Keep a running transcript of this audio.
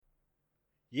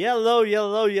Yellow,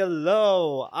 yellow,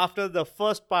 yellow. After the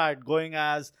first part going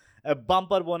as a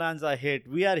bumper bonanza hit,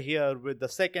 we are here with the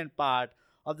second part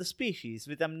of The Species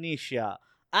with Amnesia.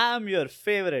 I'm your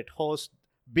favorite host,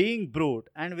 Being Brute,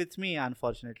 and with me,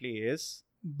 unfortunately, is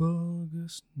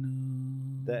Bogus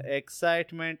news. the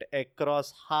excitement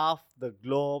across half the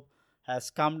globe has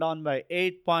come down by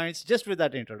 8 points just with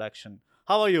that introduction.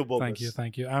 How are you, Bogus?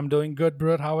 Thank you. I'm doing good,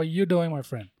 bro. How are you doing, my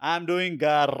friend? I'm doing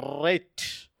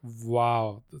great.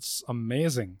 Wow, that's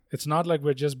amazing. It's not like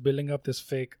we're just building up this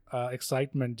fake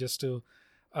excitement just to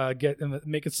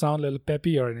make it sound a little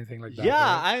peppy or anything like that. Yeah,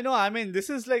 right? I know. I mean, this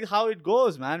is like how it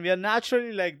goes, man. We are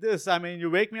naturally like this. I mean,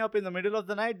 you wake me up in the middle of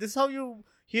the night. This is how you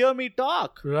hear me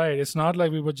talk. Right. It's not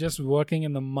like we were just working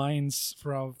in the mines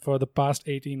for the past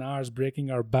 18 hours,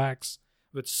 breaking our backs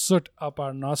with soot up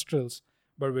our nostrils,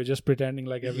 but we're just pretending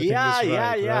like everything Yeah, is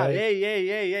right. yeah. Right?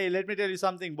 Hey. Let me tell you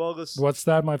something, bogus. What's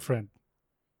that, my friend?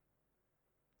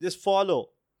 Just follow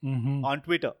Mm-hmm. on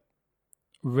Twitter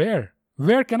Where?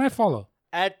 Where can I follow?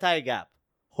 at Thigh Gap.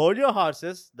 Hold your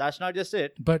horses. That's not just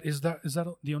it. But is that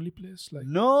the only place? Like,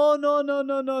 No.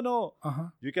 uh-huh.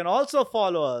 You can also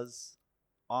follow us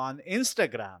on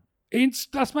Instagram.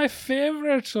 That's my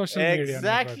favorite social media network,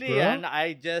 Exactly, bro. and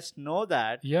I just know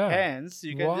that. Yeah. Hence,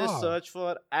 you can just Wow. search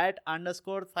for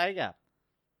 @_ Thigh Gap.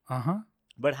 Uh-huh.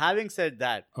 But having said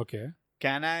that, Okay.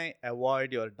 can I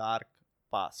avoid your dark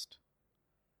past?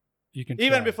 You can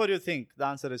Even try. before you think, the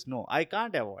answer is no. I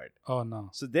can't avoid. Oh no.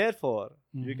 So therefore,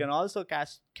 you Mhm. can also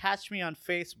catch me on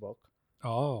Facebook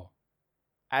Oh.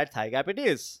 @Thigh Gap. It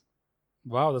is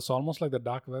Wow, that's almost like the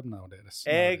dark web nowadays.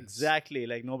 exactly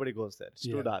like nobody goes there. It's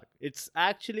too Yeah. dark. It's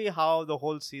actually how the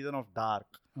whole season of Dark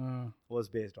was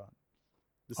based on.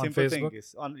 The On simple thing Facebook?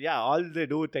 is all they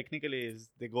do technically is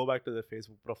they go back to their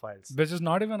Facebook profiles. Which is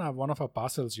not even one of our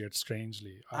parcels yet,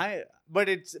 strangely. But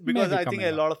it's because Maybe I think coming a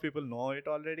up. lot of people know it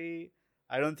already.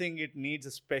 I don't think it needs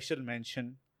a special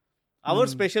mention. Our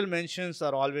special mentions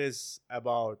are always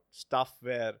about stuff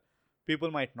where people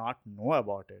might not know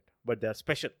about it, but they're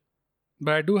special.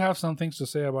 But I do have some things to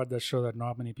say about that show that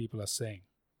not many people are saying.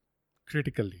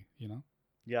 Critically,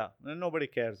 Yeah, and nobody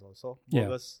cares also. Yeah.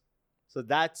 Bogus. So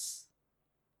that's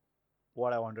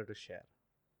what I wanted to share.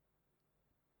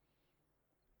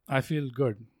 I feel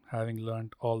good having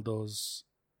learned all those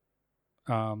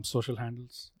social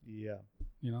handles, Yeah.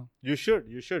 You You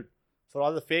should. For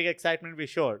all the fake excitement we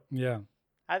showed, Yeah.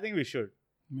 I think we should.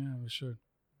 Yeah, we should.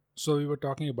 So we were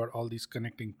talking about all these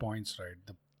connecting points, right?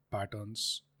 The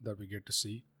patterns that we get to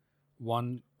see.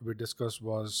 One we discussed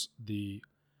was the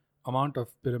amount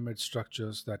of pyramid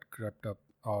structures that crept up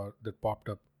or that popped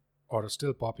up or are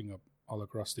still popping up all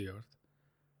across the earth,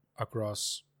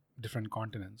 across different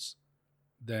continents.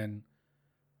 Then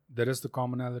there is the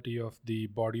commonality of the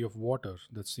body of water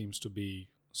that seems to be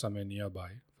somewhere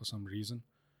nearby for some reason.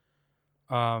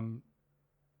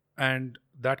 And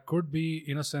that could be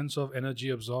in a sense of energy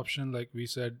absorption, like we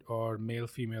said, or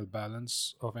male-female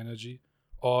balance of energy,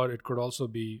 or it could also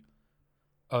be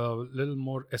a little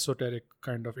more esoteric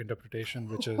kind of interpretation,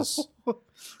 which is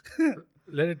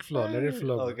let it flow,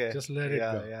 bro. Okay. Just let it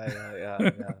go.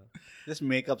 Yeah. Just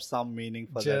make up some meaning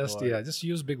for that word. Just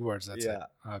use big words. That's Yeah.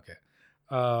 it.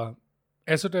 Okay.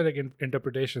 Esoteric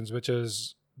interpretations, which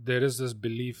is there is this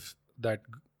belief that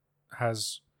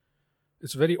has.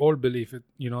 It's a very old belief.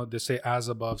 They say as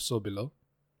above, so below.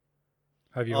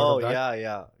 Have you heard Oh, of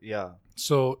that? yeah.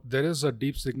 So there is a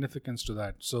deep significance to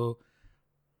that. So,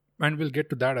 and we'll get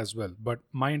to that as well. But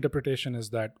my interpretation is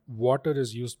that water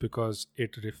is used because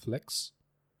it reflects,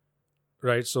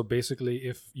 right? So basically,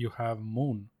 if you have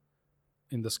moon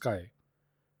in the sky,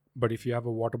 but if you have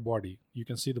a water body, you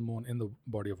can see the moon in the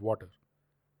body of water.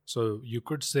 So you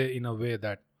could say in a way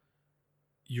that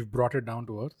you've brought it down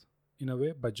to earth in a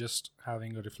way by just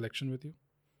having a reflection with you,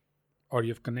 or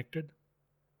you've connected.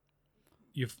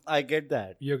 I get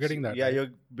that. You're getting that, Yeah, right? you're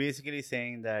basically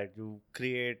saying that you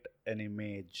create an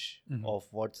image Mhm. of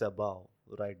what's above,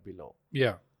 right below.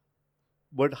 Yeah.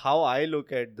 But how I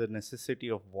look at the necessity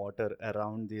of water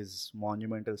around these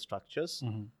monumental structures,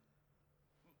 Mhm.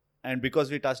 and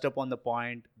because we touched upon the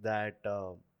point that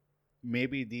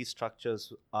maybe these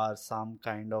structures are some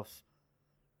kind of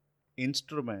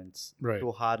instruments Right.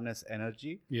 to harness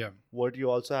energy, Yeah. what you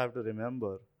also have to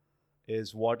remember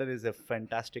is water is a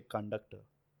fantastic conductor.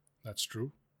 That's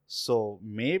true. So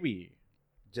maybe,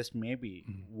 just maybe,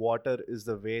 Mhm. water is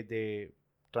the way they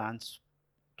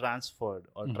transferred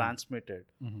or Mhm. transmitted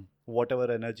Mhm. whatever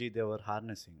energy they were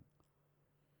harnessing.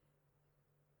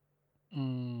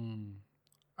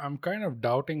 I'm kind of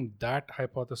doubting that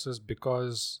hypothesis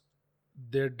because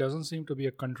there doesn't seem to be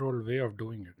a controlled way of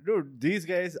doing it. Dude, these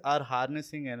guys are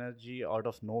harnessing energy out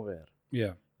of nowhere.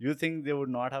 Yeah. You think they would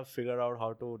not have figured out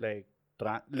how to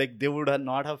they would have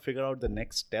not have figured out the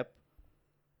next step?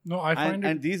 No, I find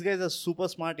And these guys are super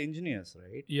smart engineers,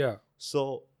 right? Yeah.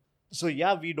 So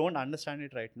yeah, we don't understand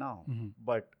it right now. Mm-hmm.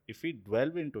 But if we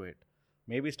delve into it,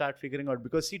 maybe start figuring out,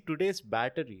 because see, today's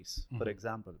batteries, for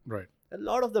example, Right. a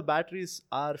lot of the batteries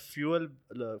are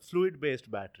fluid based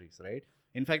batteries, right?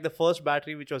 In fact, the first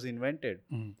battery which was invented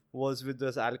was with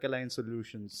those alkaline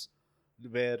solutions,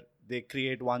 where they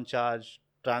create one charge,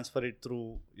 transfer it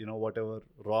through, whatever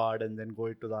rod, and then go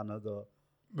it to the another,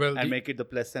 Well, and make it the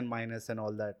plus and minus and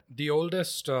all that. the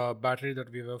oldest battery that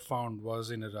we ever found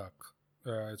was in Iraq.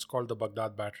 It's called the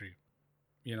Baghdad battery.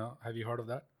 Have you heard of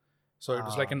that? So it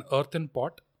was like an earthen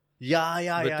pot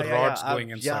Yeah, with rods going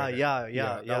yeah, inside.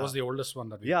 yeah. That was the oldest one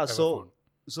that we Yeah, ever found.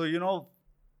 so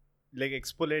like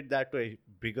extrapolate that to a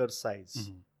bigger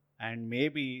size, and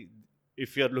maybe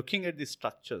if you're looking at the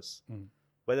structures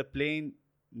by the plain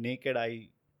naked eye,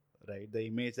 right, the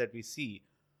image that we see,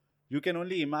 you can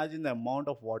only imagine the amount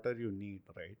of water you need,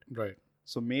 right? Right.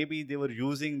 So maybe they were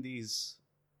using these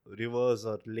rivers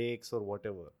or lakes or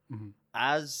whatever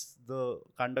as the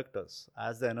conductors,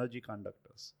 as the energy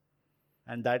conductors,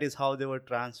 and that is how they were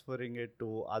transferring it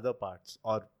to other parts,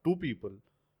 or to people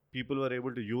were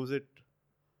able to use it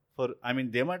for,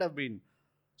 they might have been.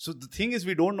 So the thing is,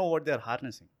 we don't know what they're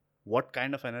harnessing, what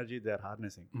kind of energy they're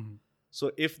harnessing.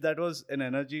 So if that was an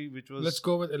energy which was, Let's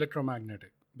go with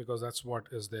electromagnetic, because that's what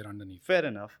is there underneath. fair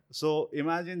enough. So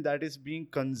imagine that is being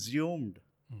consumed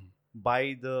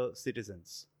by the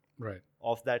citizens Right.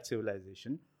 of that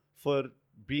civilization for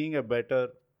being a better,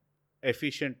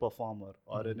 efficient performer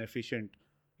or an efficient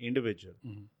individual,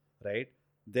 right?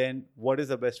 Then what is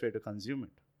the best way to consume it?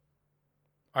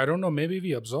 I don't know. Maybe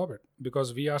we absorb it,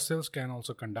 because we ourselves can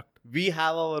also conduct. We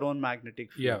have our own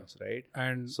magnetic fields, right?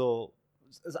 And So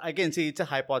I can say it's a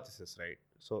hypothesis, right?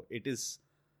 So it is,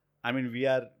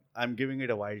 I'm giving it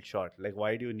a wild shot. Like,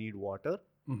 why do you need water?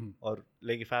 Or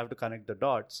like, if I have to connect the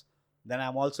dots, then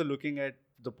I'm also looking at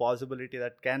the possibility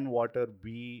that can water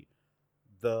be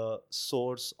the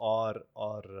source or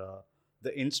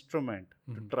the instrument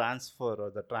to transfer or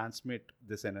the transmit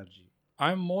this energy.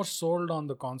 I'm more sold on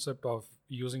the concept of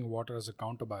using water as a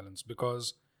counterbalance,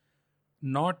 because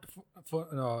not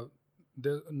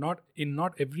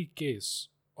every case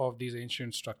of these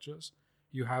ancient structures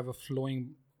you have a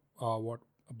flowing a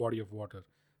body of water.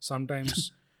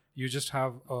 Sometimes you just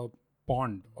have a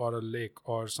pond or a lake,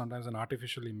 or sometimes an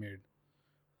artificially made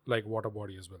like water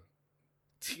body as well.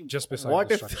 Just beside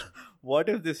the structure. What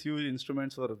if these huge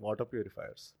instruments were water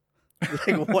purifiers?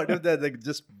 Like, what if they're like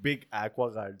just big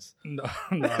aqua guards? No,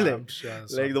 Like- I'm sure.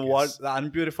 Like the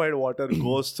unpurified water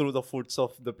goes through the foots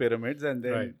of the pyramids, and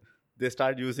then Right. they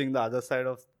start using the other side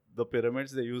of the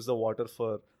pyramids. They use the water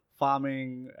for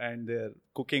farming, and they're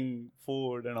cooking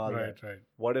food and all that. Right.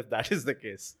 What if that is the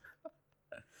case?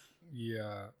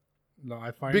 Yeah. No,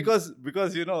 I find Because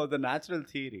the natural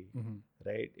theory, Mhm.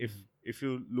 right? If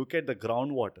you look at the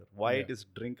groundwater, why it Yeah. is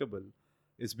drinkable,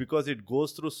 is because it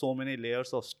goes through so many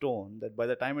layers of stone that by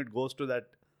the time it goes to that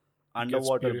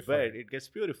underwater purified. bed, it gets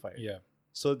purified. Yeah.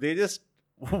 So they just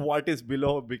what is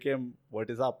below became what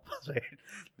is up, right?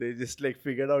 They just like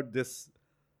figured out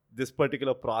this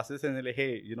particular process, and they're like,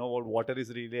 hey, you know what? Water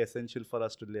is really essential for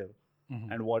us to live,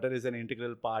 Mhm. and water is an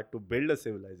integral part to build a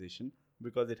civilization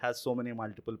because it has so many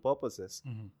multiple purposes.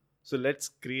 Mhm. So let's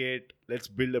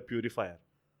build a purifier,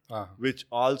 Ah, which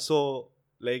also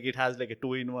like it has like a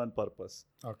 2-in-1 purpose.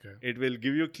 okay. It will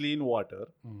give you clean water,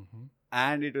 Mhm.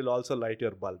 and it will also light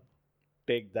your bulb.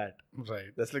 Take that.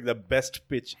 Right. That's like the best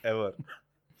pitch ever.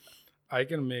 I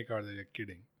can make out that you're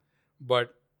kidding,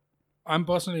 but I'm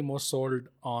personally more sold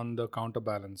on the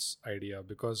counterbalance idea,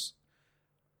 because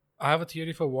I have a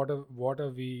theory for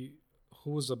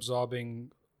who's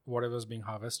absorbing whatever's being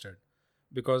harvested,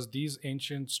 because these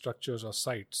ancient structures or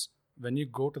sites, when you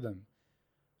go to them,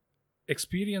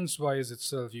 experience wise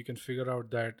itself, you can figure out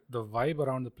that the vibe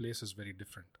around the place is very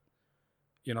different.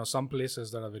 Some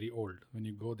places that are very old, when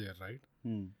you go there, right?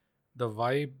 The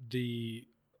vibe, the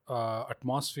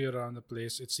atmosphere around the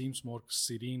place, it seems more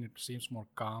serene, it seems more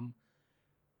calm.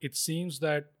 It seems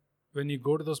that when you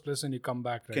go to those places and you come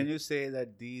back, right? Can you say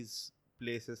that these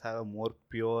places have a more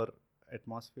pure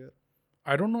atmosphere?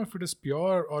 I don't know if it is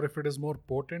pure or if it is more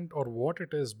potent or what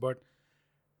it is, but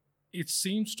it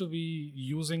seems to be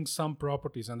using some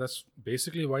properties, and that's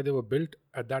basically why they were built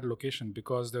at that location,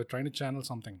 because they're trying to channel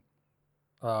something,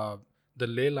 the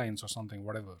ley lines or something,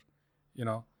 whatever,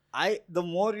 The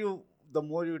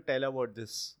more you tell about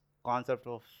this concept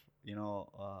of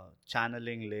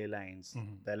channeling ley lines,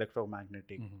 Mhm. the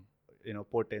electromagnetic, Mhm.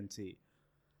 potency,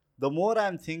 the more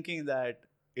I'm thinking that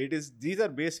these are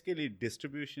basically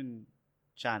distribution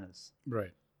channels,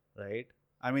 Right. right?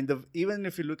 I mean, even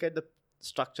if you look at the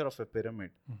structure of a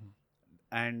pyramid, Mhm.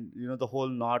 and the whole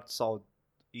north, south,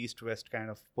 east, west kind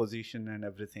of position and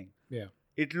everything, Yeah.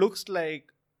 it looks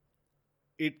like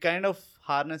it kind of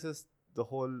harnesses the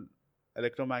whole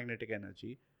electromagnetic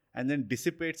energy and then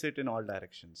dissipates it in all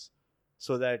directions,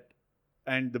 so that,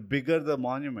 and the bigger the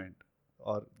monument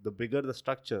or the bigger the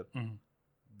structure, Mhm.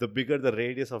 the bigger the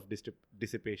radius of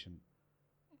dissipation,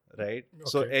 right?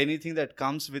 So Okay. anything that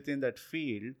comes within that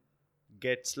field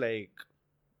gets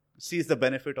sees the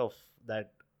benefit of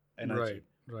that energy. Right.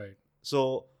 Right.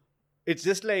 So it's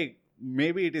just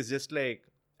maybe it is just like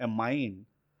a mine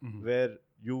Mhm. where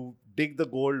you dig the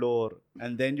gold ore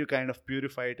and then you kind of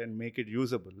purify it and make it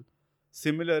usable.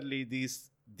 Similarly,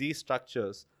 these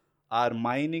structures are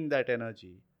mining that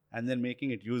energy and then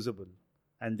making it usable,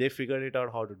 and they figured it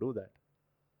out how to do that.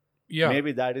 Yeah.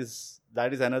 Maybe that is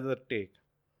another take.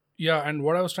 Yeah, and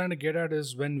what I was trying to get at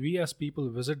is when we as people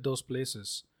visit those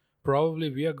places, probably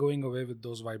we are going away with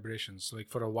those vibrations, like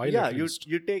for a while Yeah, at least.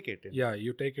 you take it in. Yeah,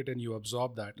 you take it and you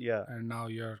absorb that. Yeah. And now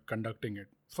you're conducting it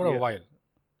for Yeah. a while,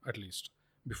 at least,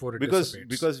 before it because dissipates.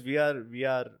 because we are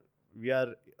we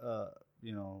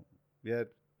are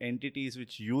entities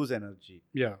which use energy,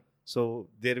 Yeah, so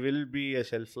there will be a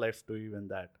shelf life to even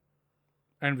that.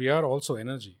 and we are also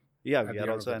energy. Yeah, At we the are end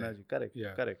of also the day. energy. Correct.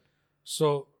 Yeah. Correct.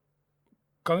 So,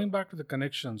 coming back to the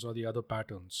connections or the other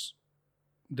patterns,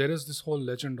 there is this whole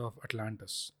legend of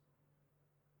Atlantis.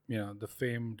 The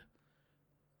famed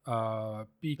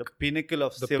peak, The pinnacle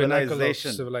of the civilization. pinnacle of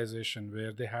civilization,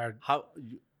 where they had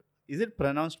Is it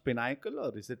pronounced pinnacle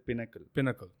or is it pinnacle?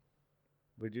 pinnacle.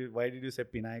 Why did you say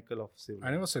pinnacle of civilization?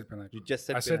 I never said pinnacle. You just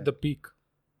said I said the peak.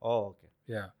 Oh, okay.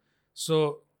 Yeah.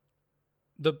 So,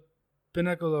 the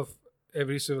pinnacle of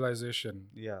every civilization,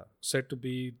 Yeah. said to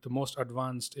be the most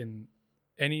advanced in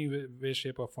any way,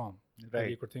 shape, or form that Right.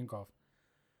 you could think of.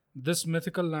 This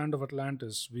mythical land of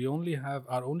Atlantis, we only have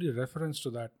our only reference to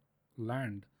that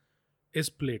land is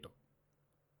Plato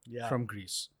Yeah. from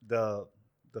Greece, the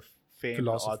famed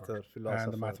philosopher, author,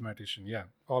 and the mathematician. Yeah,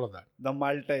 all of that.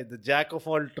 the jack of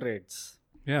all trades.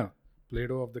 Yeah,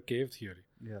 Plato of the cave theory.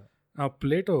 Yeah. Now,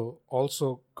 Plato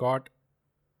also got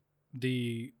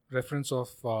the reference of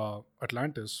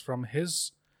Atlantis from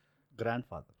his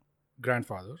Grandfather.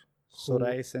 grandfather.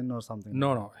 Sorizen or something.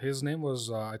 No. His name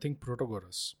was, I think,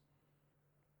 Protagoras.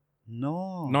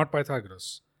 No. Not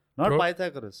Pythagoras. Not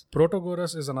Pythagoras.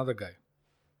 Protagoras is another guy.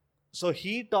 So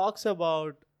he talks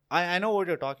about. I know what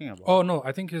you're talking about. Oh, no.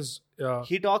 I think his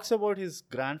He talks about his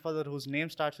grandfather whose name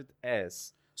starts with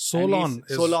S. Solon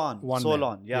is Solon. one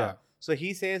Solon, name. yeah. So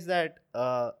he says that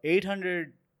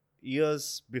 800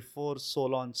 years before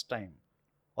Solon's time,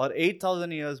 or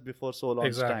 8,000 years before Solon's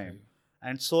Exactly. time,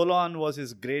 and Solon was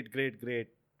his great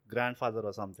grandfather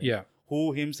or something. Yeah.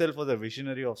 Who himself was a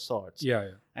visionary of sorts.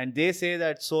 Yeah. And they say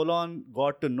that Solon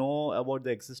got to know about the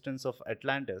existence of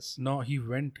Atlantis. No, he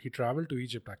traveled to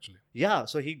Egypt actually. Yeah,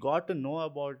 so he got to know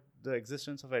about the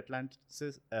existence of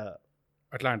Atlantis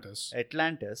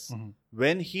Mhm.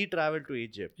 when he traveled to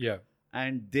Egypt. Yeah.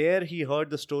 And there he heard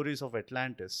the stories of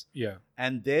Atlantis. Yeah.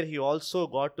 And there he also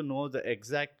got to know the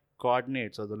exact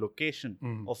coordinates or the location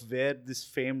Mhm. of where this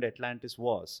famed Atlantis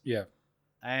was. Yeah.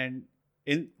 And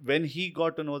when he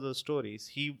got to know those stories,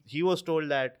 he was told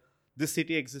that this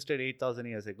city existed 8,000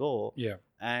 years ago, Yeah.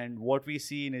 and what we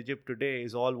see in Egypt today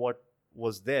is all what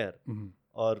was there, Mhm.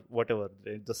 or whatever.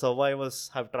 The survivors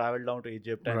have traveled down to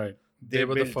Egypt and Right. they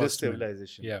were the built this first men.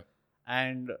 civilization. Yeah.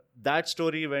 And that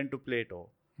story went to Plato,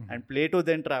 Mhm. and Plato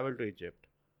then traveled to Egypt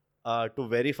to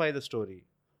verify the story.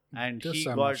 And This he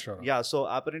I'm got not sure of. yeah. So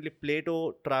apparently Plato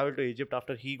traveled to Egypt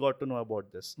after he got to know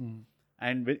about this. Mhm.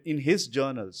 And in his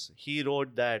journals, he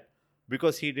wrote that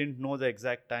because he didn't know the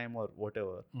exact time or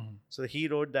whatever. Mhm. So he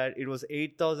wrote that it was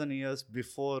 8,000 years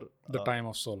before The time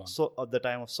of Solon. the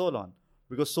time of Solon,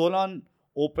 because Solon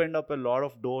opened up a lot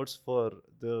of doors for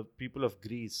the people of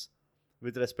Greece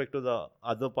with respect to the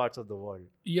other parts of the world.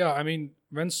 Yeah, I mean,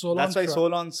 when Solon That's why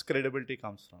Solon's credibility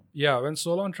comes from. Yeah, when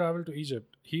Solon traveled to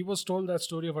Egypt, he was told that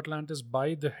story of Atlantis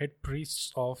by the head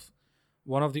priests of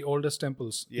one of the oldest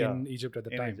temples Yeah, in Egypt at the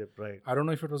In time. Egypt, right? I don't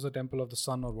know if it was the Temple of the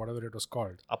Sun or whatever it was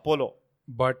called, Apollo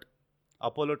but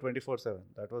 24/7.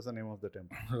 That was the name of the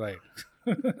temple. right.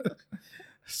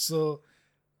 So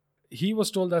he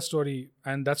was told that story,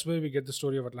 and that's where we get the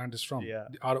story of Atlantis from. Yeah,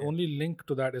 Our only link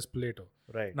to that is Plato.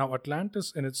 Right. Now,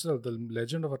 Atlantis in itself, the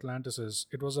legend of Atlantis is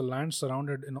it was a land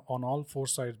surrounded on all four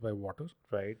sides by water,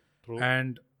 Right. True.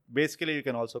 and basically you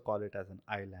can also call it as an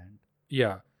island.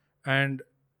 Yeah, and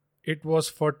it was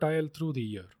fertile through the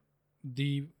year.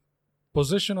 The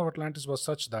position of Atlantis was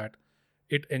such that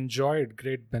it enjoyed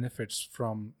great benefits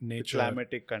from nature.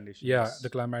 Climatic conditions. Yeah, the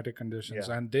climatic conditions.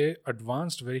 Yeah. And they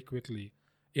advanced very quickly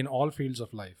in all fields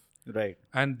of life. Right.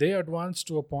 And they advanced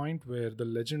to a point where the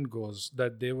legend goes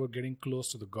that they were getting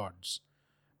close to the gods.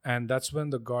 And that's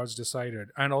when the gods decided,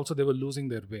 and also they were losing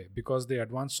their way because they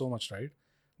advanced so much, right?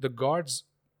 The gods,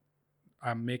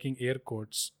 I'm making air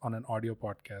quotes on an audio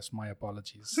podcast, my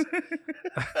apologies,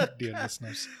 dear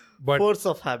listeners. But Force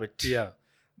of habit. yeah,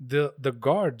 the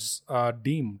gods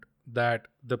deemed that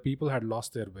the people had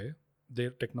lost their way.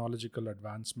 Their technological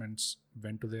advancements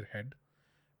went to their head,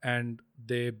 and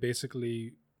they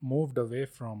basically moved away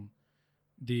from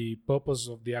the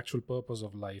actual purpose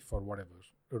of life or whatever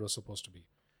it was supposed to be,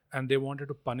 and they wanted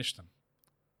to punish them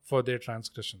for their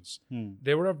transgressions.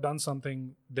 They would have done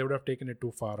something. They would have taken it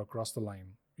too far across the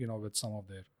line, with some of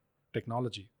their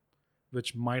technology,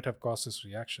 which might have caused this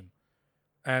reaction,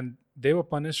 and they were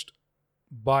punished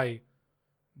by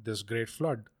this great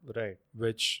flood, Right.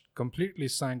 which completely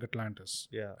sank Atlantis.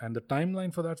 Yeah. And the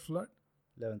timeline for that flood,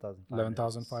 11,500.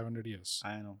 11,500 years.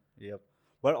 I know. Yep.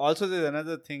 But also there's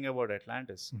another thing about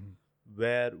Atlantis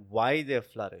where why they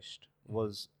flourished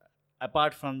was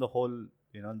apart from the whole,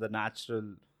 the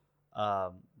natural,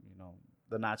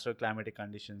 the natural climatic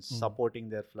conditions supporting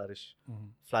their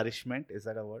flourishment. Is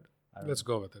that a word? I don't Let's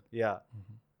know. go with it. Yeah.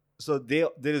 So there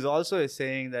is also a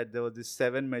saying that there were these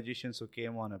 7 magicians who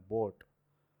came on a boat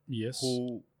Yes.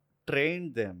 who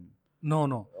trained them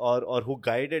No. or who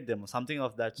guided them or something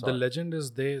of that sort. The legend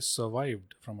is they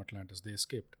survived from Atlantis. They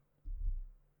escaped.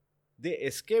 They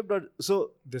escaped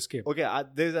so They escaped. okay,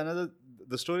 there's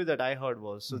the story that I heard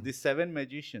was, so these 7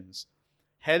 magicians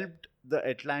helped the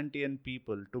Atlantean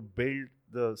people to build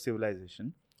the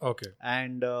civilization. Okay.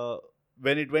 And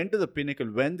when it went to the pinnacle,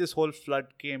 when this whole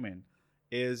flood came in,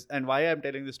 and why I'm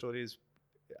telling this story is,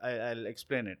 I'll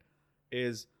explain it,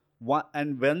 is one,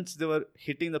 and once they were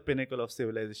hitting the pinnacle of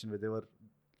civilization where they were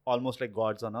almost like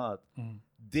gods on earth,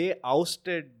 they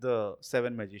ousted the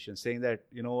 7 magicians, saying that,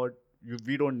 you know what,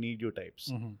 we don't need you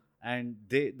types. And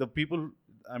the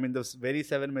very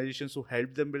 7 magicians who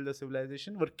helped them build the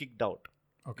civilization were kicked out.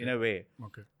 Okay. In a way.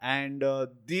 Okay. And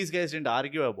these guys didn't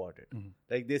argue about it.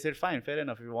 Like they said, fine, fair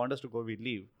enough. If you want us to go, we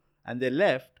leave. And they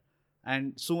left.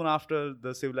 And soon after,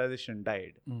 the civilization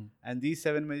died. And these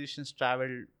 7 magicians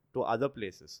traveled to other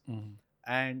places.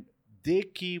 And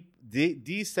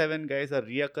these 7 guys are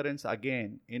reoccurrence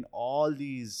again in all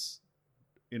these,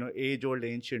 age-old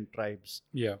ancient tribes.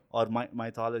 Yeah. Or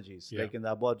mythologies. Yeah. Like in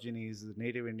the Aborigines, the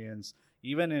Native Indians,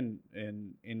 even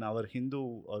in our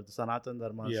Hindu or the Sanatan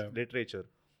Dharma's literature,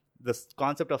 the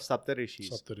concept of Saptarishis,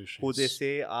 who they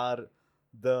say are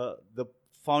the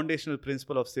foundational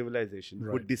principle of civilization,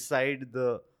 who decide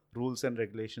the rules and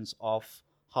regulations of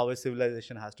how a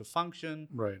civilization has to function.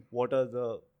 Right. What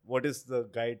is the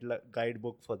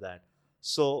guidebook for that?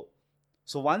 So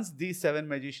once these 7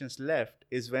 magicians left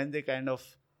is when they kind of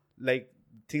like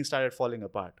things started falling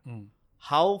apart.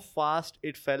 How fast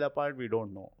it fell apart, we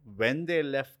don't know. When they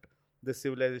left the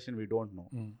civilization, we don't know.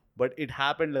 But it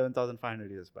happened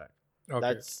 11,500 years back. Okay.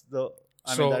 That's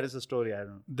that is the story. I don't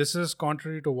know. This is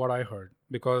contrary to what I heard,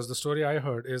 because the story I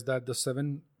heard is that the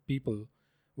 7 people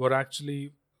were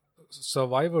actually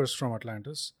survivors from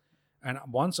Atlantis. And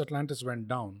once Atlantis went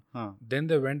down, then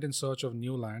they went in search of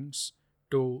new lands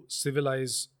to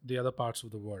civilize the other parts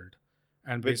of the world.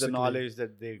 And with the knowledge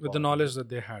that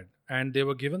they had. And they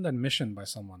were given that mission by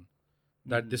someone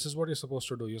that this is what you're supposed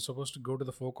to do. You're supposed to go to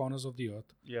the 4 corners of the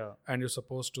earth. Yeah. And you're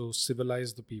supposed to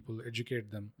civilize the people,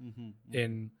 educate them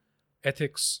in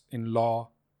ethics, in law,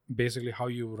 basically how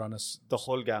you run the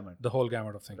whole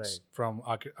gamut of things, from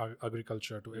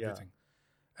agriculture to everything.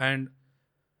 And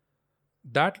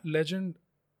that legend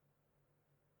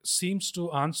seems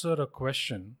to answer a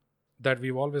question that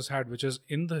we've always had, which is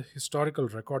in the historical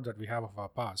record that we have of our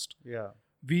past. Yeah.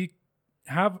 We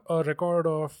have a record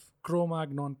of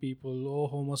Cro-Magnon people,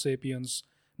 Homo sapiens,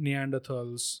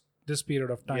 Neanderthals, this period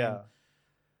of time. Yeah.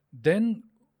 Then,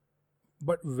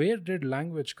 but where did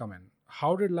language come in?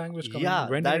 How did language come in?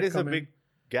 Yeah, that is a big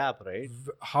gap, right?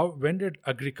 When did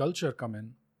agriculture come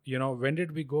in? When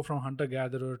did we go from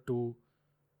hunter-gatherer to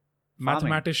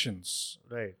mathematicians?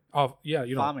 Right.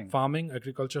 Farming,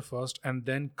 agriculture first, and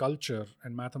then culture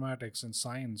and mathematics and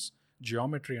science,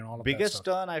 geometry and all of that stuff. Biggest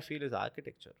turn, I feel, is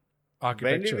architecture.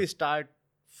 When did we start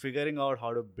figuring out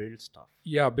how to build stuff?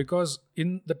 Yeah, because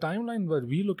in the timeline where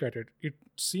we look at it, it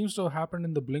seems to have happened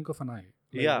in the blink of an eye.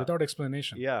 Without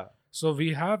explanation. Yeah. So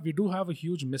we do have a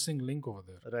huge missing link over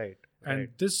there. Right. And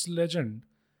this legend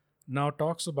now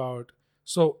talks about,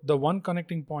 so the one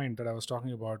connecting point that I was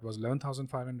talking about was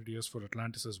 11,500 years for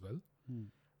Atlantis as well.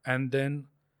 And then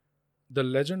the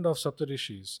legend of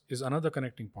Saptarishis is another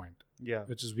connecting point, Yeah.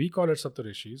 which is, we call it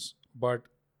Saptarishis, but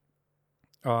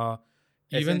even,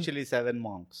 Essentially 7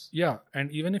 monks. yeah,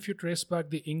 and even if you trace back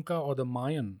the Inca or the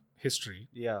Mayan history,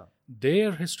 Yeah.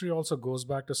 their history also goes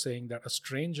back to saying that a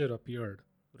stranger appeared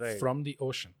Right. from the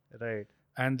ocean. Right.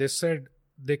 And they said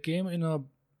they came in a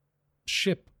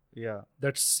ship Yeah.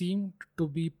 that seemed to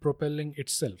be propelling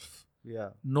itself.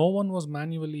 Yeah. No one was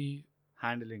manually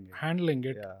Handling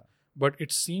it. it, Yeah. but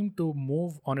it seemed to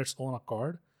move on its own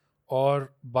accord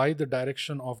or by the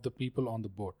direction of the people on the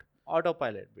boat.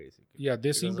 Autopilot, basically. Yeah, they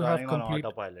It seem was to have running on complete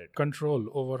autopilot. control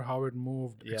over how it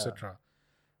moved, Yeah. etc.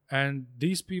 And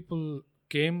these people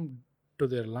came to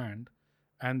their land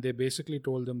and they basically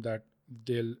told them that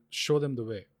they'll show them the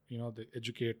way, they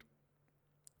educate,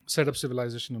 set up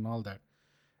civilization and all that.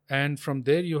 And from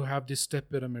there you have these step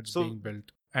pyramids being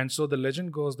built. And so the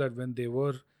legend goes that when they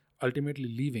were ultimately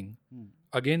leaving,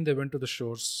 again they went to the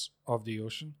shores of the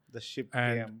ocean. The ship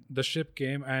And came. the ship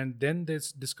came, and then they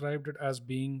described it as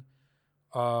being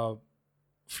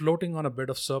floating on a bed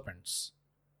of serpents.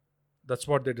 That's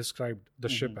what they described the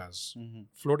ship as.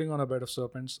 Floating on a bed of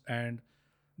serpents, and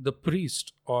the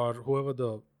priest or whoever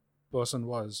the person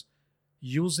was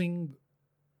using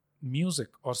music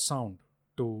or sound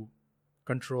to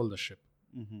control the ship.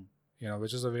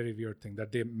 Which is a very weird thing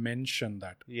that they mention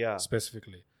that Yeah.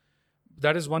 specifically.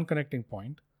 That is one connecting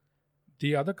point.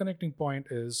 The other connecting point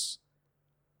is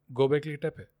Göbekli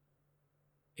Tepe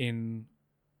in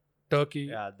Turkey.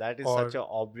 Yeah, that is or- such an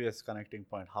obvious connecting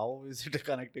point. How is it a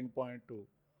connecting point to?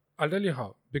 I'll tell you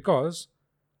how. Because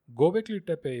Göbekli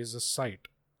Tepe is a site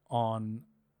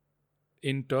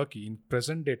in Turkey, in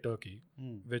present day Turkey,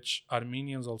 which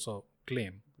Armenians also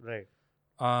claim. Right.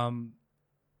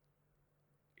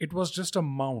 It was just a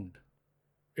mound.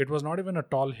 It was not even a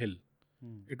tall hill.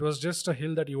 It was just a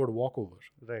hill that you would walk over,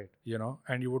 Right.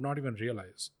 and you would not even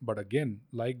realize. But again,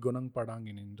 like Gunung Padang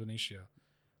in Indonesia,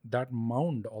 that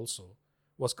mound also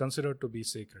was considered to be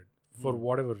sacred for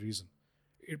whatever reason.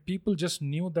 People just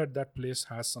knew that place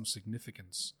has some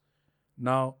significance.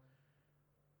 Now,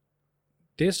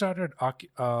 they started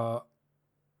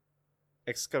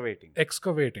Excavating.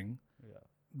 excavating Yeah.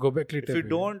 Göbekli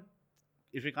Tepe.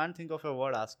 If you can't think of a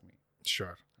word, ask me.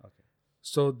 Sure. Okay.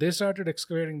 So they started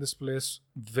excavating this place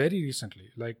very recently,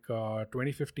 like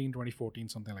 2015, 2014,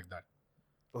 something like that.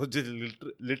 Oh, just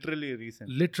literally recent.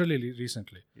 Literally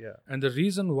recently. Yeah. And the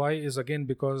reason why is again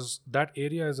because that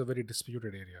area is a very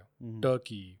disputed area.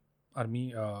 Turkey,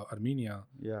 Armenia,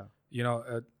 Yeah.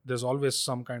 there's always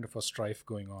some kind of a strife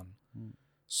going on.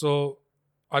 So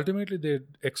ultimately they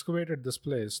excavated this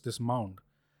place, this mound,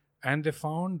 and they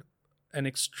found an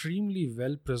extremely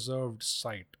well preserved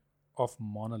site of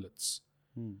monoliths.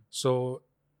 So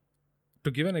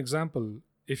to give an example,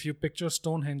 if you picture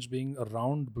Stonehenge being a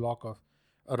round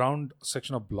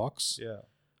section of blocks, Yeah.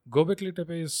 Göbekli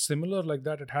Tepe is similar like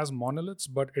that. It has monoliths,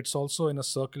 but it's also in a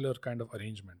circular kind of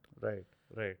arrangement. Right.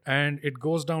 Right. And it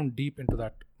goes down deep into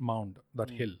that mound, that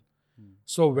hill.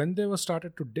 So when they were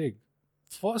started to dig,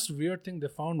 first weird thing they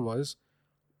found was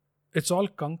it's all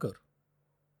conker.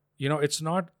 It's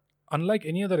not, unlike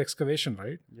any other excavation,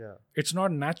 right? Yeah. It's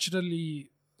not naturally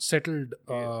settled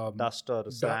Dust or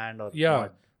sand or yeah,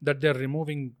 mud. that they're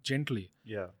removing gently.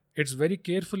 Yeah. It's very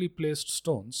carefully placed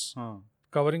stones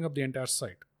covering up the entire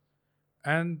site.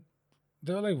 And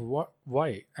they were like, what?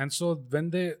 Why? And so when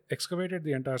they excavated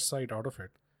the entire site out of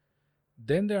it,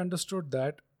 then they understood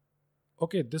that,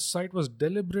 okay, this site was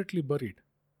deliberately buried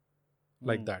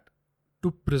like that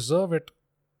to preserve it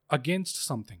against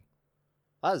something.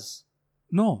 Us.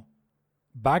 No.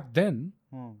 Back then,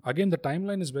 again, the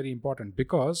timeline is very important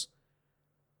because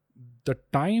the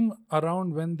time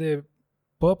around when they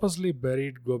purposely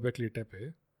buried Göbekli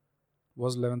Tepe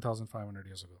was 11,500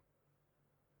 years ago.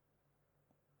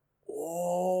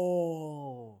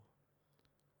 Oh.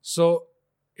 So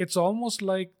it's almost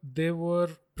like they were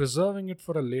preserving it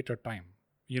for a later time,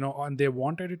 and they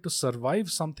wanted it to survive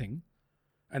something.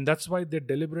 And that's why they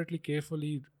deliberately,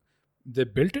 carefully, they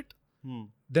built it,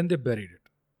 then they buried it.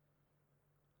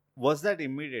 Was that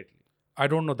immediately? I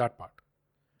don't know that part.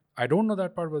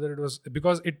 Whether it was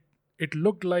because it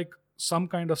looked like some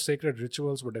kind of sacred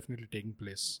rituals were definitely taking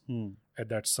place at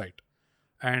that site.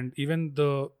 And even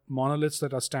the monoliths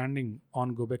that are standing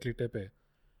on Göbekli Tepe,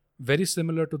 very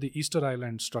similar to the Easter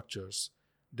Island structures.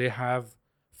 They have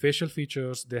facial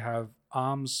features, they have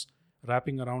arms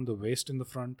wrapping around the waist in the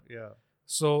front. Yeah.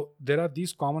 So there are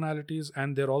these commonalities,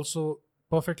 and they're also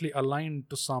perfectly aligned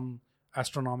to some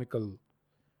astronomical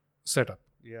setup.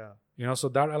 Yeah. So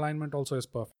that alignment also is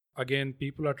perfect. Again,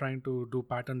 people are trying to do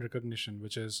pattern recognition,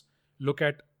 which is look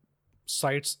at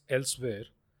sites elsewhere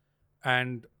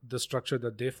and the structure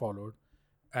that they followed,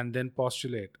 and then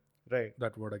postulate Right.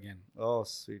 that word again. Oh,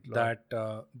 sweet Lord.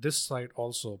 That this site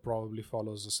also probably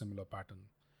follows a similar pattern.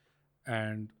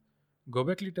 And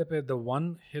Göbekli Tepe, the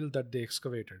one hill that they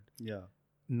excavated, Yeah.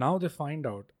 now they find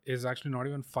out is actually not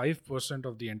even 5%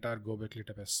 of the entire Göbekli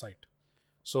Tepe site.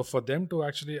 So for them to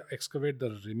actually excavate the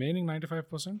remaining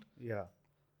 95%, Yeah.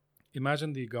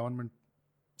 imagine the government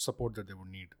support that they would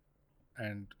need.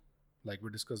 And like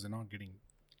we discussed, they're not getting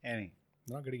Any.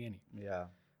 any. Yeah.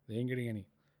 They ain't getting any.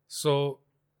 So,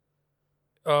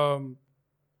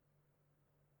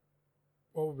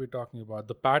 what were we talking about?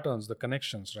 The patterns, the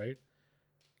connections, right?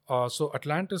 So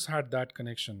Atlantis had that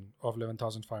connection of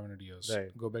 11,500 years.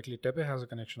 Right. Göbekli Tepe has a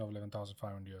connection of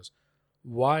 11,500 years.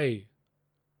 Why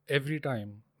every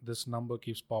time this number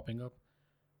keeps popping up?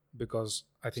 Because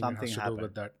I think Something it has to happened. do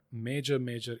with that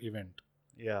major event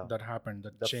Yeah. that happened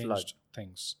that The changed flood.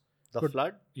 things. The Could-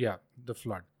 flood? Yeah, the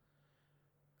flood.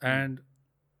 And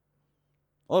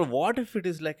Or what if it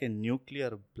is like a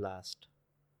nuclear blast?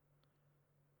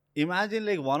 Imagine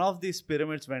like one of these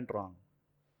pyramids went wrong.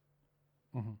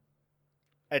 Mhm.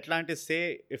 Atlantis,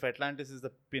 say if Atlantis is the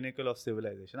pinnacle of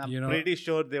civilization, I'm You know- pretty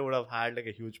sure they would have had like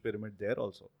a huge pyramid there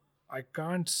also. I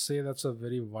can't say that's a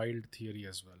very wild theory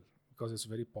as well, because it's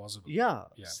very possible. Yeah.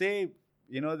 Yeah. Say,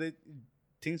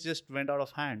 things just went out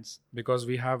of hands. Because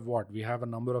we have what? We have a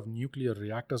number of nuclear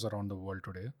reactors around the world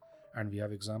today, and we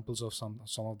have examples of some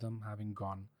of them having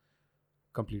gone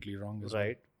completely wrong as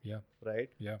Right. well. Yeah. Right?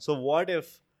 Yeah. So what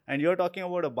if, and you're talking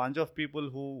about a bunch of people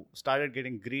who started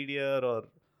getting greedier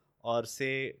or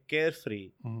say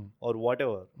carefree Mhm. or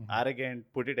whatever, Mhm.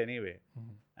 arrogant, put it anyway.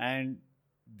 Mhm. And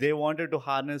they wanted to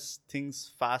harness things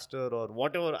faster or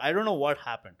whatever. I don't know what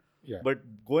happened. Yeah. But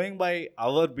going by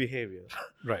our behavior,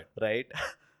 Right. right?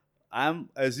 I'm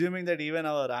assuming that even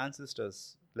our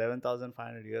ancestors,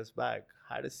 11,500 years back,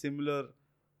 had a similar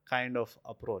kind of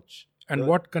approach. And The-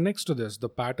 what connects to this, the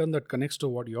pattern that connects to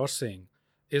what you're saying,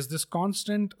 is this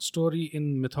constant story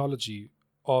in mythology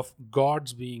of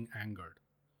gods being angered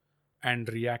and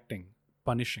reacting,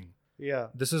 punishing. Yeah,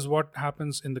 This is what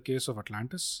happens in the case of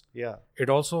Atlantis. yeah. It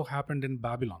also happened in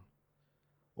Babylon,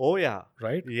 Oh, yeah.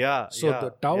 right? Yeah. So yeah, the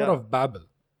Tower yeah. of Babel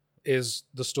is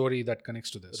the story that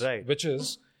connects to this, Right. which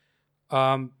is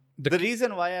The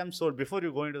reason why I'm so, before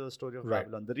you go into the story of Right.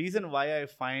 Babylon, the reason why I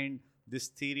find this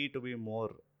theory to be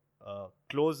more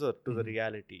closer to the Mhm.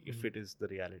 reality, if Mhm. it is the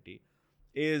reality,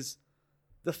 is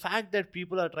the fact that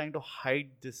people are trying to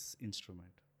hide this instrument.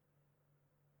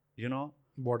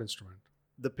 what instrument?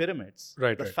 The pyramids.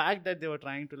 Right, The right. fact that they were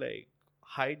trying to like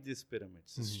hide these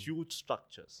pyramids, these Mhm. huge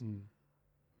structures, Mm.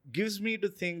 gives me to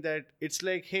think that it's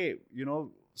like, hey,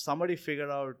 somebody figured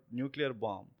out nuclear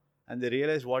bomb and they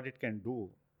realized what it can do,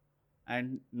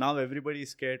 and now everybody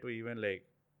is scared to even like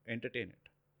entertain it,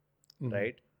 Mhm.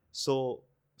 right? So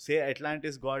say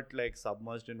Atlantis got like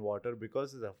submerged in water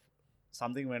because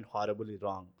something went horribly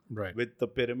wrong Right. with the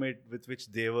pyramid with which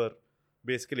they were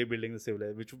basically building the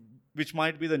civilization, which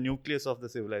might be the nucleus of the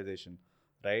civilization,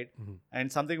 right? Mhm.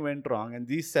 And something went wrong, and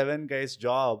these 7 guys'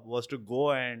 job was to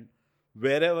go and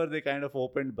wherever they kind of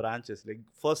opened branches, like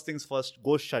first things first,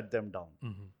 go shut them down,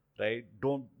 Mhm. right?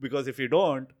 Because if you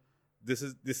don't, this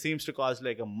seems to cause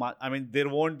like there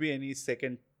won't be any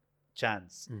second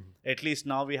chance. Mhm. At least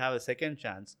now we have a second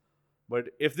chance. But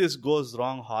if this goes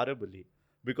wrong horribly,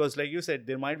 because like you said,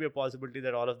 there might be a possibility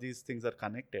that all of these things are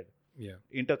connected, Yeah.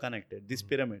 interconnected, these Mhm.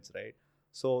 pyramids, right?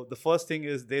 So the first thing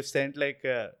is they've sent like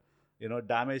a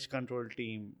damage control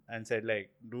team and said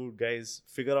like, dude, guys,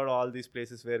 figure out all these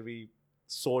places where we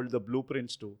sold the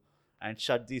blueprints to and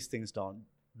shut these things down.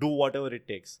 Do whatever it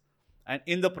takes. And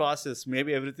in the process,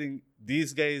 maybe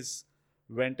these guys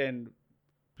went and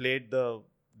played the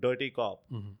dirty cop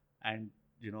Mhm. and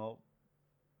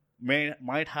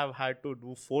might have had to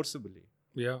do forcibly.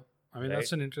 Yeah. I mean,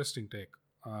 that's an interesting take.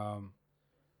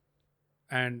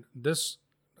 And this,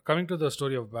 coming to the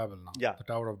story of Babel now, Yeah. the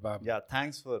Tower of Babel. Yeah,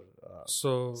 thanks for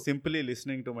So, simply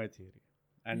listening to my theory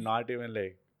and not even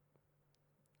like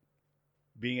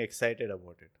being excited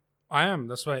about it. I am.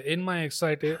 That's why in my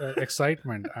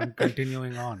excitement, I'm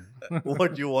continuing on.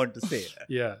 What do you want to say?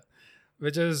 Yeah.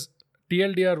 Which is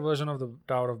TLDR version of the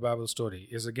Tower of Babel story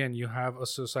is, again, you have a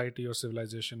society or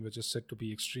civilization which is said to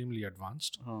be extremely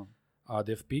advanced. Huh.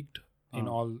 They've peaked in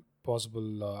Huh. all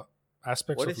possible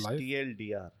aspects What of is life.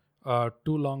 TLDR?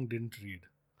 Too long didn't read.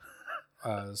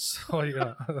 So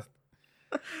yeah.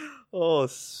 Oh,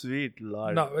 sweet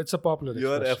Lord. No, it's a popular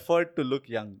Your expression effort to look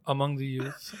young. among the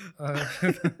youth.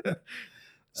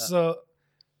 So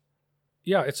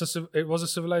yeah, it was a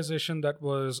civilization that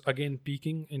was again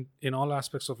peaking in all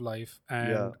aspects of life, and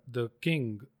Yeah. the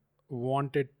king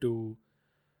wanted to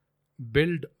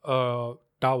build a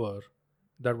tower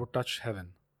that would touch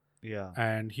heaven, Yeah.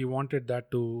 and he wanted that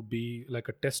to be like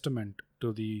a testament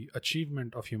to the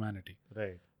achievement of humanity.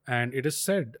 Right. And it is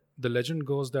said, the legend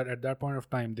goes, that at that point of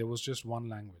time there was just one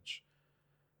language.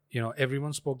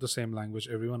 Everyone spoke the same language,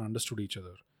 everyone understood each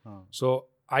other. Huh. So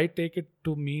I take it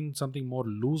to mean something more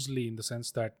loosely, in the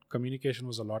sense that communication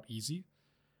was a lot easy,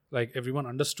 like everyone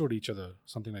understood each other,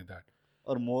 something like that.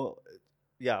 Or more.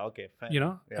 Yeah. Okay. Fine.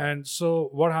 Yeah. And so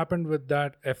what happened with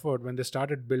that effort, when they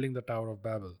started building the Tower of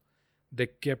Babel, they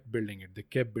kept building it, they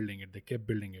kept building it, they kept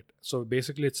building it. So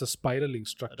basically it's a spiraling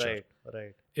structure. Right.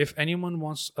 Right. If anyone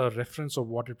wants a reference of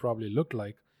what it probably looked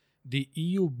like, the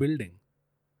EU building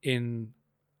in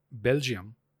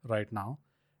Belgium right now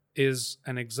is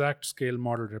an exact scale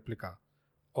model replica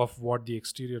of what the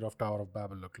exterior of Tower of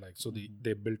Babel looked like. So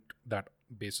they built that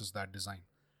basis, that design,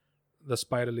 the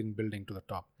spiraling building to the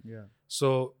top. Yeah.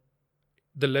 So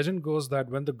the legend goes that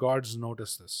when the gods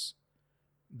noticed this,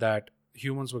 that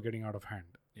humans were getting out of hand,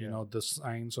 Yeah. the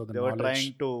signs or the They were knowledge,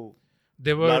 trying to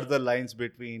they blur were the lines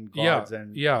between gods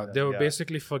and they were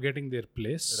basically forgetting their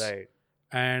place, right.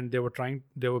 and they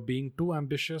were being too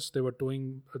ambitious, they're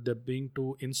being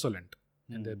too insolent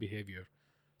in their behavior.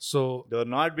 So They were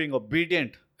not being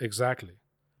obedient, exactly,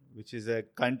 which is a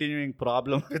continuing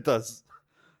problem with us,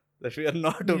 that we are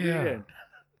not obedient.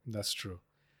 that's true.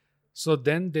 So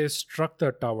then they struck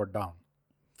the tower down,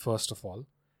 first of all,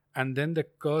 and then they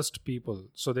cursed people.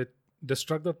 So they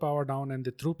struck the tower down and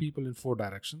they threw people in 4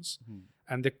 directions,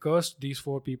 and they cursed these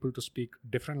 4 people to speak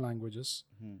different languages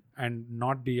and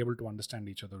not be able to understand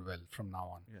each other well from now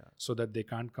on, Yeah. so that they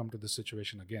can't come to this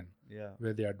situation again, Yeah.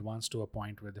 where they advance to a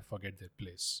point where they forget their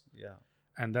place. Yeah.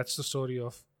 And that's the story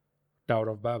of Tower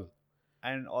of Babel.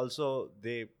 And also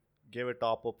they gave a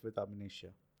top up with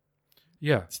amnesia.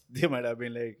 Yeah, They might have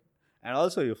been like, and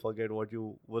also you forget what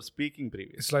you were speaking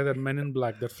previously. it's like that Men in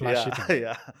Black, that flashy thing.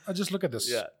 Yeah. Just look at this.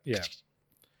 Yeah.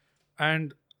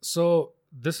 And so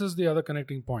this is the other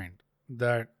connecting point,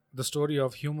 that the story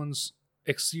of humans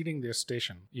exceeding their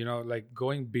station, like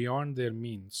going beyond their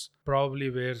means, probably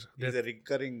where There's a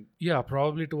recurring.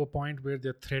 probably to a point where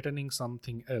they're threatening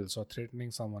something else or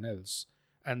threatening someone else,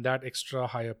 and that extra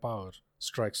higher power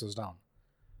strikes us down.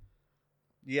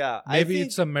 Yeah. Maybe I think,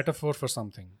 it's a metaphor for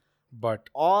something, but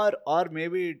or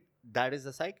maybe that is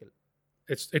the cycle.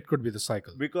 it could be the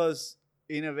cycle. Because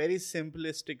in a very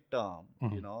simplistic term,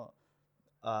 Mhm.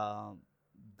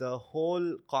 the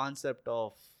whole concept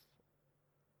of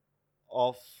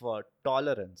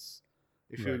tolerance,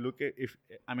 if you Right. look at,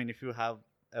 if you have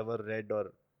ever read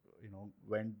or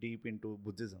went deep into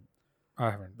Buddhism,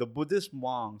 I haven't. the Buddhist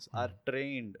monks are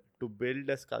trained to build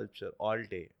a sculpture all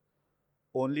day,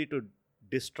 only to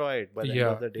destroy it by the end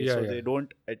of the day. So they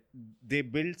don't. They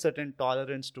build certain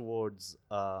tolerance towards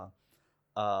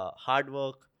hard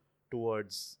work,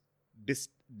 towards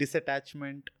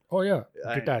disattachment. Oh yeah,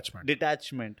 and detachment.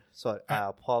 Detachment. Sorry, I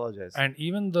apologize. And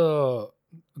even the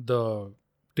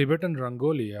Tibetan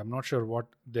Rangoli, I'm not sure what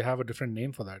they have a different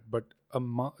name for that, but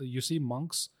you see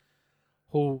monks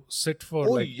who sit for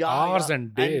hours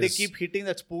and days, and they keep hitting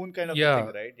that spoon kind of Yeah.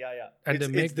 thing, right? Yeah. And it's,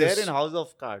 they make it's there this- in House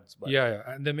of Cards. But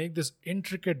and they make this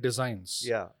intricate designs,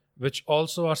 yeah, which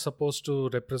also are supposed to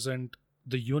represent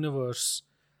the universe,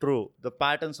 true. The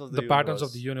patterns of the patterns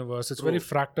of the universe. It's very True.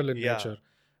 fractal in Yeah. nature,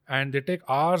 and they take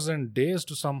hours and days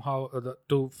to somehow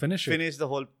to finish it. Finish the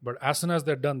whole. But as soon as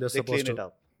they're done, they're They supposed clean to it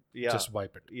up. Yeah. just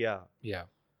wipe it. Yeah. Yeah.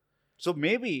 So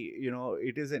maybe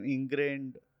it is an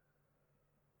ingrained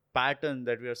pattern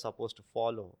that we are supposed to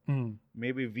follow. Mm.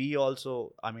 Maybe we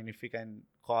also, if we can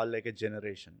call like a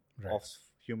generation Right. of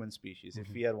human species, if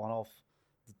we are one of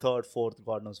the third, fourth,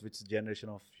 God knows which generation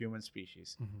of human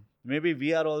species, Mhm. maybe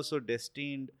we are also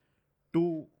destined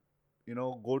to,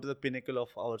 go to the pinnacle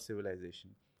of our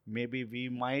civilization. Maybe we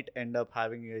might end up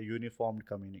having a uniformed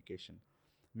communication.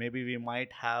 Maybe we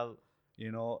might have,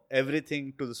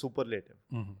 everything to the superlative,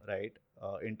 Mhm. right?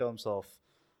 In terms of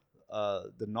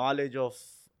the knowledge of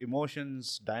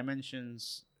emotions,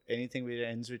 dimensions, anything which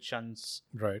ends with shuns,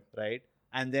 Right. right?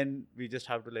 And then we just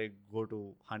have to go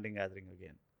to hunting gathering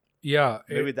again. Yeah.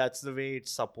 Maybe that's the way it's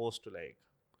supposed to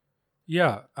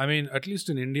Yeah, I mean, at least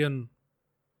in Indian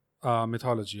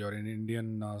mythology or in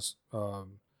Indian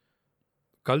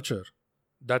culture,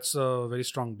 that's a very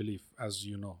strong belief, as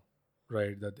you know,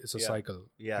 right? That it's a Yeah. cycle,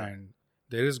 Yeah. and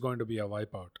there is going to be a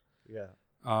wipeout. Yeah.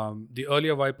 The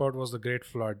earlier wipeout was the Great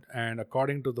Flood, and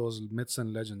according to those myths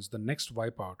and legends, the next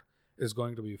wipeout is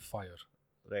going to be fire,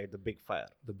 Right. The big fire.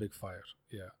 the big fire.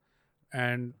 Yeah,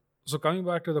 and So coming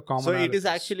back to the So commonalities. it is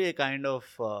actually a kind of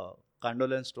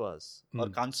condolence to us, or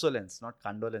Mm. consolence, not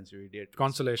condolence, you idiot.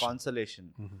 Consolation.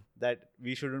 Consolation Mhm. that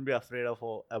we shouldn't be afraid of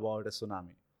about a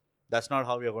tsunami. That's not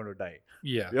how we are going to die.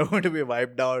 Yeah. We are going to be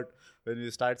wiped out when we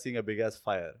start seeing a big ass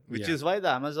fire, which Yeah. is why the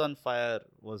Amazon fire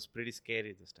was pretty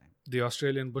scary this time. The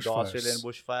Australian The bushfires. Australian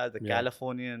bushfire, the Yeah.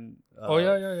 Californian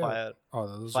Yeah. fire, Oh,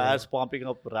 those fires popping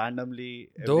up randomly.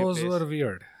 every those place. were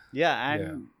weird. Yeah, and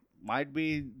Yeah. might be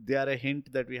they are a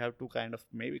hint that we have to kind of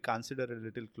maybe consider a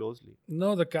little closely.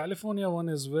 No, the California one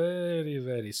is very,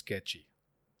 very sketchy.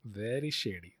 Very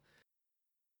shady.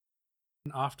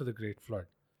 After the Great Flood.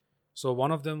 So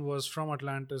one of them was from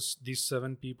Atlantis. These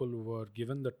 7 people were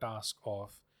given the task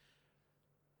of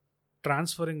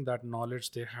transferring that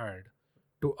knowledge they had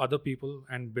to other people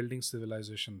and building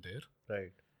civilization there.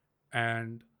 Right.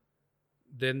 And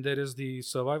then there is the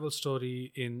survival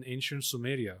story in ancient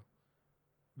Sumeria,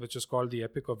 which is called the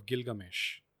Epic of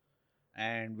Gilgamesh.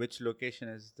 And which location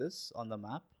is this on the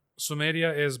map?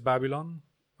 Sumeria is Babylon,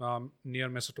 near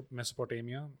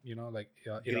Mesopotamia, like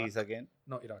Iraq. Greece again.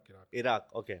 No, Iraq. Iraq.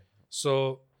 Okay.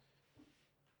 So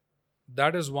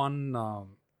that is one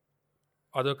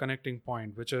other connecting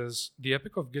point, which is the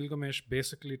Epic of Gilgamesh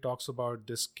basically talks about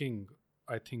this king,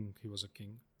 I think he was a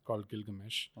king, called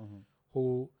Gilgamesh,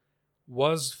 who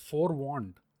was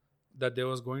forewarned that there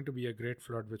was going to be a great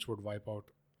flood which would wipe out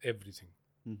everything.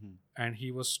 And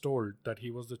he was told that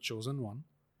he was the chosen one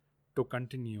to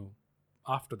continue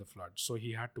after the flood. So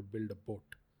he had to build a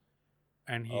boat.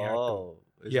 And he had to...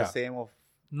 It's Yeah. the same of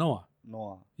Noah.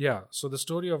 Noah. Yeah, so the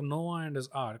story of Noah and his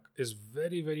ark is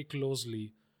very, very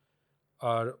closely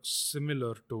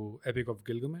similar to Epic of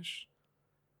Gilgamesh.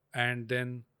 And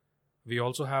then we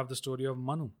also have the story of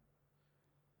Manu,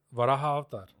 Varaha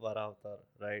Avatar. Varavatar,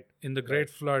 right. In the Great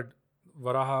Flood,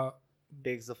 Varaha,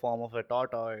 Takes the form of a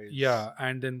tortoise. yeah,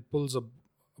 and then pulls a,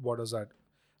 what is that?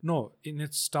 No, in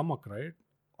its stomach, right?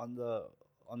 On the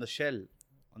shell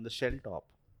top.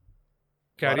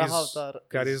 Carries, Varahavatar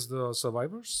carries the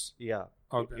survivors? Yeah.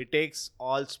 Okay. It takes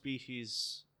all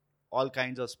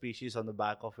kinds of species on the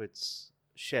back of its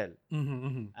shell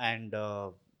and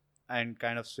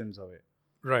kind of swims away.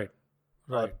 Right.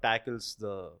 Or tackles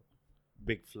the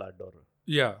big flood or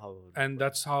Yeah, how. and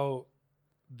that's how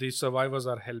the survivors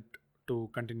are helped to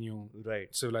continue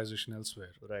Right. civilization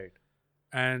elsewhere. Right.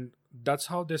 And that's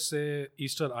how they say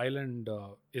Easter Island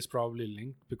is probably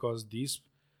linked, because these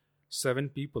 7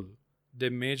 people, they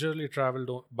majorly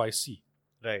traveled by sea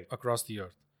Right. across the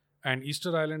earth. And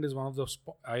Easter Island is one of those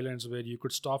islands where you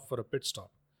could stop for a pit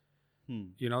stop.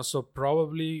 So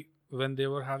probably when they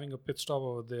were having a pit stop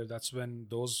over there, that's when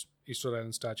those Easter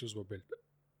Island statues were built.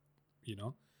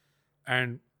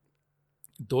 And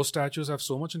those statues have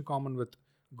so much in common with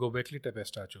Göbekli Tepe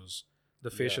statues. The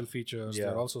facial features, Yeah.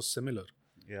 they're also similar.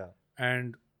 Yeah.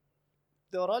 And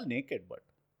They were all naked, but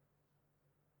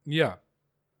yeah,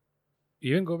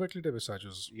 even Göbekli Tepe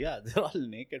statues, yeah, they're all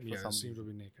naked for some seem to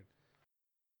reason. be naked.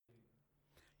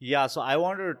 Yeah, so I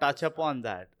wanted to touch upon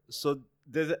that. So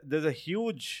there's a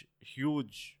huge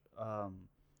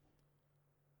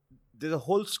there's a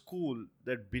whole school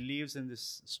that believes in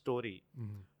this story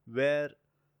where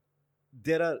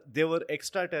there were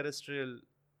extraterrestrial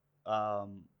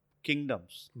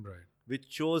kingdoms Right, which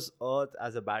chose Earth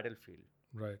as a battlefield,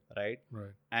 right, right?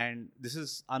 right. And this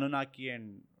is Anunnaki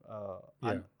and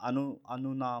Yeah.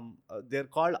 Anunam. They're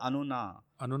called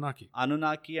Anunnaki.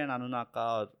 Anunnaki and Anunnaka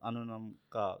or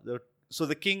Anunnamka. So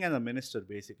the king and the minister,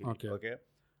 basically. Okay.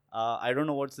 I don't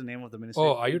know what's the name of the minister.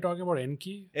 Oh, are you talking about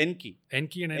Enki? Enki.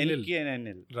 Enki and Enlil. Enki and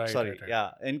Enlil. Right, Sorry. right.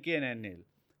 Yeah, Enki and Enlil.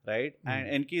 Right? And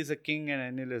Enki is the king and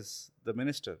Enlil is the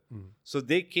minister. Mm. So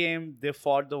they came, they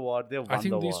fought the war, they won I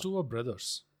think the these war. 2 were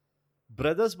brothers.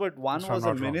 Brothers, but one If I'm was a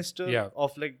not wrong. minister Yeah.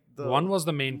 of like the... One was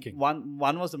the main king.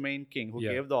 One was the main king who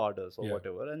Yeah. gave the orders or Yeah.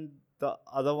 whatever, and the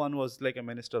other one was like a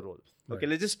minister role. Okay, Right.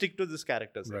 let's just stick to these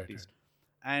characters Right, at least.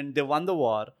 And they won the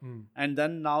war, Mm. and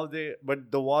then now but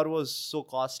the war was so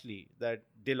costly that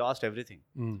they lost everything,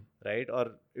 Mm. right? Or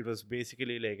it was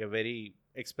basically like a very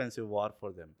expensive war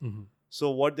for them. Mhm. So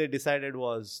what they decided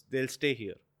was they'll stay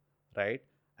here, right?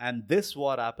 And this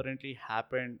war apparently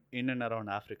happened in and around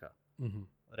Africa. Mhm.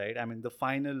 Right? I mean, the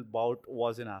final bout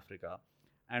was in Africa.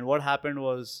 And what happened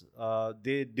was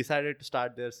they decided to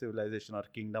start their civilization or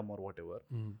kingdom or whatever,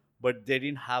 Mhm. but they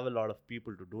didn't have a lot of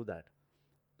people to do that.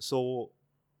 So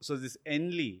this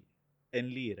Enlil,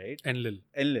 right?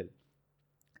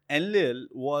 Enlil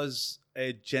was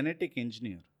a genetic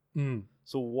engineer. Mm.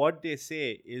 So what they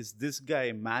say is this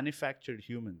guy manufactured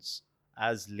humans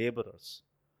as laborers,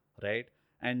 right?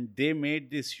 And they made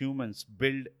these humans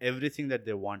build everything that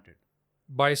they wanted.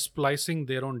 By splicing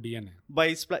their own DNA. By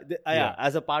Yeah.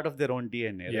 as a part of their own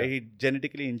DNA. Yeah. Right? He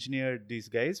genetically engineered these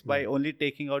guys by only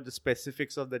taking out the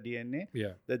specifics of the DNA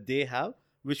Yeah. that they have,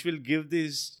 which will give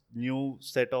this new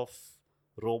set of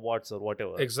robots or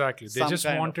whatever. Exactly. They some just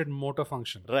kind of- wanted motor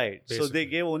function. Right. So they basically.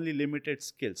 gave only limited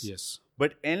skills. Yes.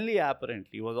 But Enlil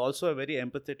apparently was also a very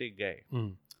empathetic guy.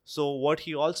 Mm. So what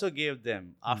he also gave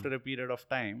them after a period of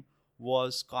time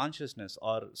was consciousness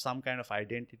or some kind of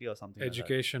identity or something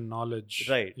Education, knowledge. like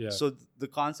that. Right. Yeah. So the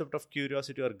concept of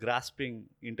curiosity or grasping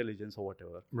intelligence or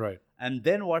whatever. Right. And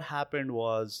then what happened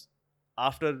was,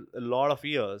 after a lot of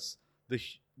years,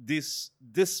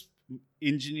 this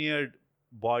engineered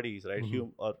bodies, right?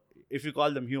 Or if you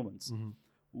call them humans,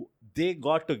 they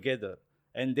got together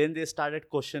and then they started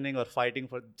questioning or fighting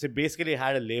for. They basically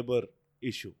had a labor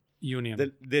issue, Union.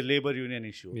 the labor union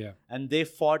issue, Yeah. and they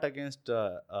fought against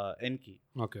Enki.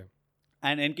 Okay.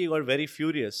 And Enki got very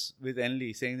furious with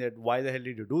Enlil, saying that why the hell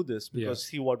did you do this? Because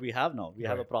see what we have now. We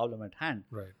have a Right. problem at hand.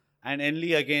 Right. And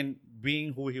Enlil, again,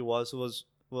 being who he was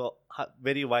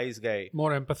very wise guy.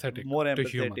 More empathetic. More to empathetic.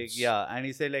 humans. Yeah. And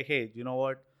he said like, hey, you know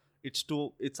what?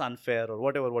 It's unfair or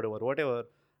whatever.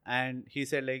 And he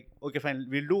said like, okay, fine.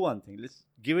 We'll do one thing. Let's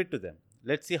give it to them.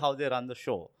 Let's see how they run the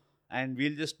show. And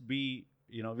we'll just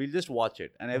we'll just watch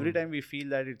it. And every time we feel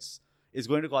that it's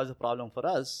going to cause a problem for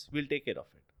us, we'll take care of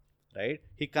it. Right?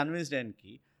 He convinced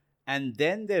Enki, and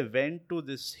then they went to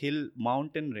this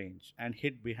mountain range and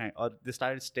hid behind, or they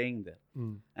started staying there.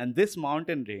 And this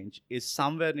mountain range is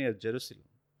somewhere near Jerusalem.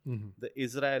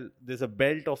 There's a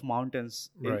belt of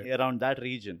mountains around that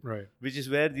region, Right. which is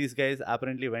where these guys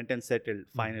apparently went and settled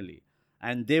finally.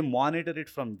 And they monitor it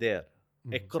from there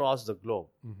across the globe,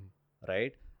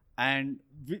 right? And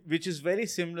which is very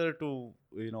similar to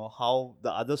how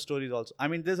the other stories also. I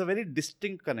mean, there's a very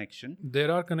distinct connection.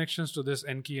 There are connections to this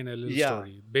Enki and Enlil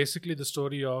story. Basically, the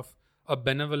story of a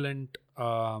benevolent,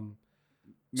 someone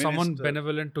Minister.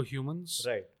 benevolent to humans.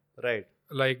 Right.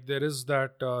 Like there is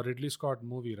that Ridley Scott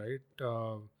movie, right?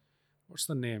 What's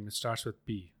the name? It starts with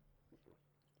P.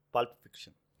 Pulp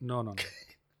Fiction. No.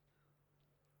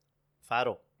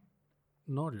 Pharaoh.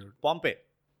 No, dude. Pompeii.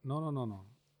 No.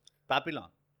 Papillon.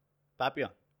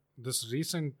 This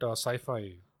recent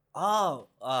sci-fi.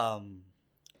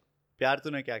 प्यार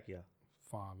तूने क्या किया?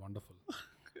 Wonderful.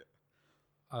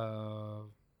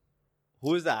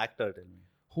 Who is the actor? Tell me.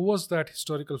 Who was that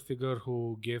historical figure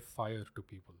who gave fire to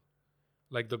people?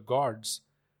 Like the gods.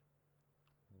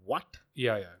 What?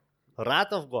 Yeah.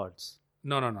 Wrath of Gods.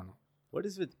 No. What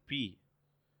is with P?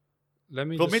 Let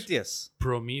me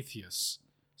Prometheus.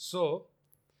 So,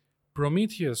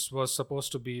 Prometheus was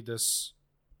supposed to be this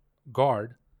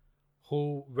god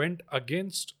who went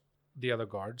against the other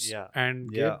gods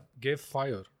and gave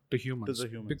fire to humans,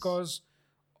 because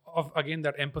of, again,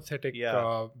 that empathetic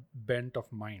bent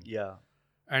of mind. Yeah.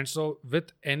 And so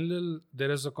with Enlil,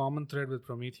 there is a common thread with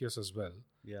Prometheus as well.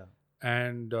 Yeah.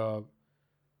 And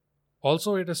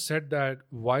also it is said that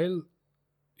while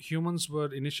humans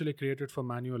were initially created for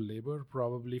manual labor,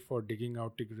 probably for digging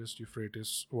out Tigris,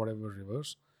 Euphrates, whatever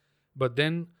rivers, but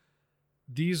then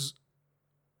these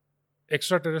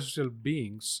extraterrestrial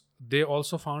beings, they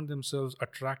also found themselves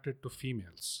attracted to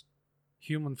females,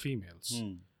 human females.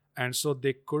 And so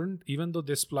they couldn't, even though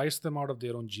they spliced them out of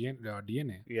their own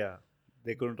DNA,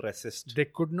 they couldn't resist. They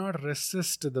could not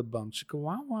resist the bump chicka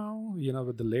wow,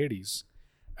 with the ladies.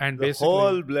 And the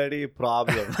whole bloody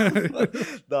problem.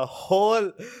 the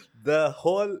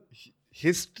whole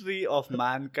history of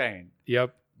mankind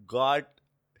got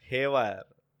haywire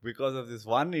because of this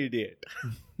one idiot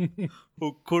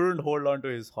who couldn't hold on to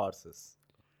his horses.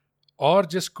 Or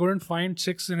just couldn't find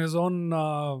chicks in his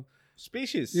own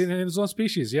species. In his own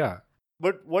species, yeah.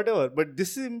 But whatever. But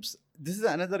this is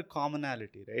another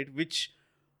commonality, right? Which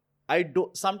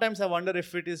sometimes I wonder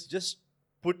if it is just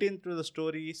put into the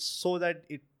story so that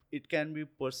it can be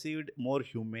perceived more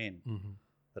humane,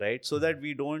 right? So that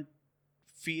we don't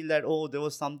feel that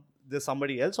there's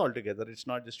somebody else altogether. It's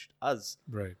not just us,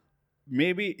 right?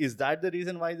 Maybe is that the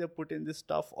reason why they put in this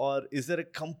stuff, or is there a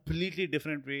completely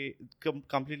different way,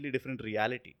 completely different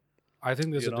reality? I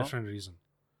think there's a different reason.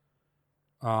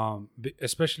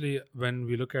 Especially when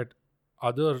we look at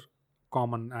another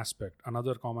common aspect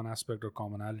or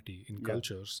commonality in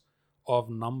cultures of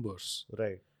numbers,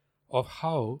 right? Of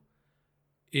how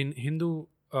in Hindu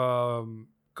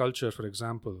culture, for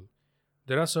example,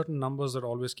 there are certain numbers that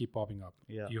always keep popping up.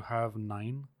 Yeah. You have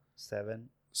 9, 7.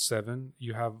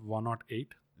 You have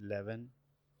 108, 11.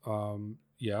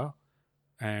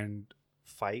 And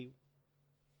 5.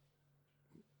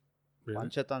 Really?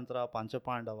 Panchatantra,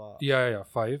 Panchapandava. Yeah,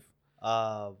 5.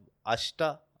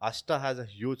 Ashta. Ashta has a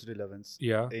huge relevance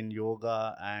Yeah. in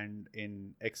yoga and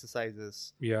in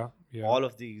exercises. Yeah. Yeah. All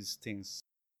of these things.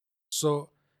 So,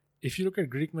 if you look at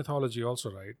Greek mythology,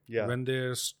 also, right? Yeah. When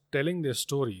they're telling their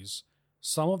stories,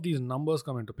 some of these numbers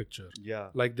come into picture. Yeah.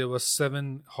 Like there were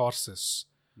 7 horses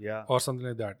Yeah. or something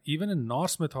like that. Even in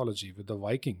Norse mythology with the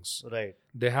Vikings, Right.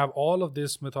 they have all of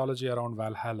this mythology around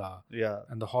Valhalla Yeah.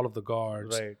 and the Hall of the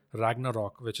Gods, Right.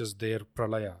 Ragnarok, which is their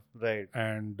pralaya. Right.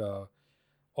 And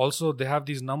also they have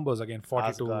these numbers again,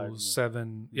 42, Asgard.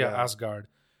 7, Yeah. Asgard.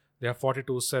 They have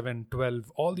 42, 7, 12,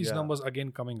 all these Yeah. numbers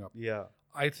again coming up. Yeah.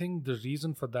 I think the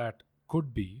reason for that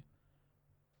could be,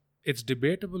 it's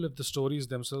debatable if the stories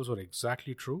themselves were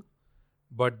exactly true,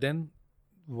 but then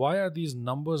why are these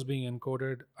numbers being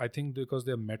encoded? I think because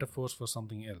they're metaphors for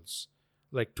something else.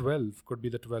 Like 12 could be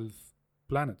the 12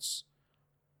 planets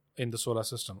in the solar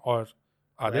system, or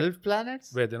are 12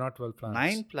 planets? where they're not 12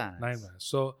 planets. 9 planets. 9 planets.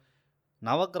 So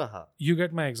Navagraha. you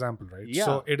get my example, right? Yeah.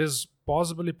 So it is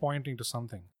possibly pointing to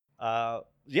something.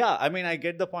 Yeah, I mean, I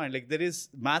get the point. Like, there is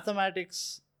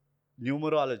mathematics,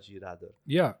 numerology rather,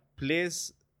 Yeah.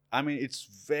 plays. I mean, it's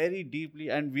very deeply,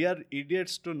 and we are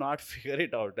idiots to not figure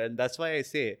it out. And that's why I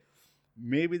say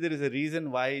maybe there is a reason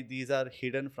why these are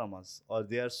hidden from us, or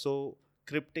they are so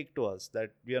cryptic to us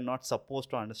that we are not supposed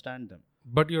to understand them.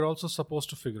 But you're also supposed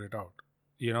to figure it out.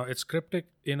 It's cryptic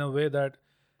in a way that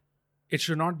it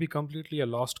should not be completely a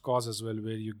lost cause as well,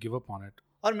 where you give up on it.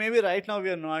 Or maybe right now we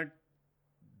are not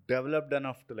developed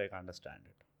enough to like understand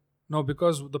it. No,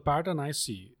 because the pattern I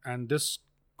see, and this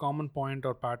common point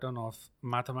or pattern of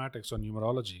mathematics or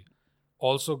numerology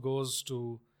also goes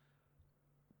to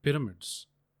pyramids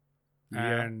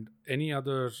Yeah. and any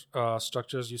other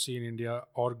structures you see in India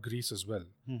or Greece as well,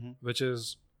 Mm-hmm. which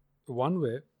is one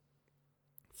way.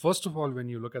 First of all, when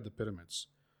you look at the pyramids,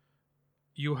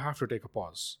 you have to take a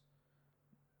pause.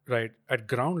 Right? At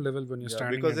ground level, when you're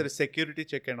standing because in- there is security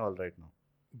check and all right now.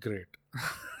 Great.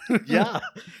 Yeah,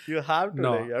 you have to.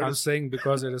 No, like, you have I'm to- saying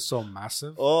because it is so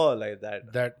massive Oh, like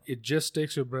that. that it just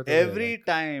takes your breath away. Every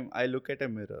time I look at a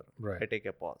mirror, Right. I take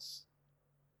a pause.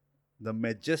 The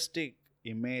majestic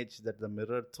image that the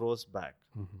mirror throws back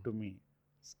Mhm. to me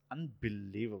is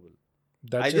unbelievable.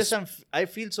 That I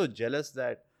feel so jealous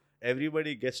that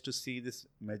everybody gets to see this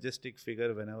majestic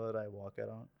figure whenever I walk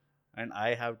around, and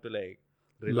I have to like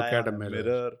rely look at on a a mirror.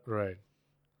 mirror. Right.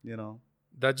 You know,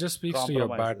 That just speaks to your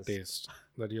bad Compromises. taste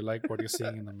that you like what you're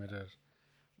seeing in the mirror.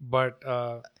 But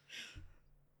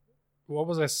what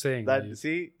was I saying? that You-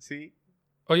 see.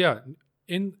 Oh yeah,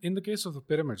 in the case of the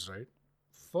pyramids, right?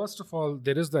 First of all,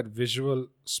 there is that visual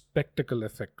spectacle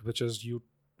effect, which is you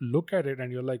look at it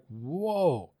and you're like,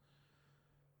 whoa.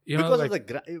 Because like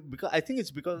of the because I think it's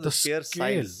because of the the sheer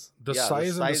scale, size. the Yeah,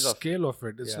 size and the of it. scale of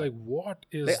it. It's Yeah. like, what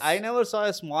is Like, I never saw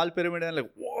a small pyramid and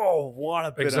like, whoa, what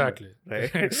a pyramid. exactly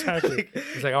Right? exactly? Like,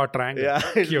 It's like our triangle. yeah,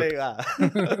 it's Cute.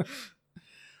 like,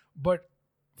 But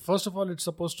first of all, it's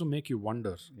supposed to make you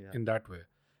wonder Yeah. in that way.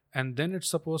 And then it's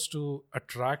supposed to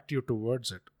attract you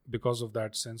towards it because of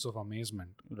that sense of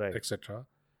amazement, right. etc.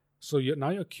 So now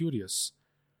you're curious.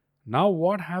 Now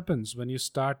what happens when you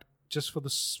start, just for the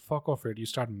fuck of it, you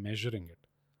start measuring it?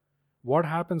 What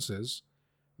happens is,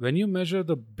 when you measure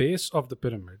the base of the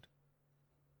pyramid,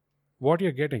 what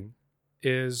you're getting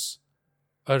is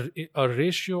a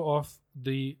ratio of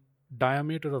the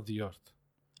diameter of the earth.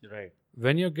 Right.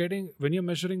 When you're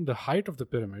measuring the height of the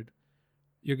pyramid,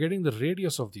 you're getting the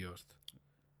radius of the earth.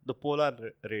 The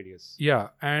polar radius. Yeah,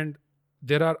 and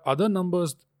there are other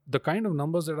numbers, the kind of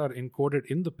numbers that are encoded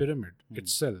in the pyramid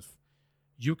itself.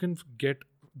 You can get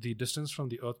the distance from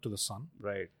the earth to the sun,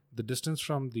 Right. the distance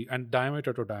from and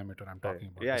diameter to diameter, I'm talking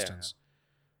about Yeah, yeah, distance.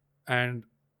 And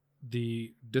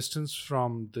the distance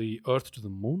from the earth to the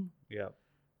moon. Yeah.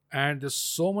 And there's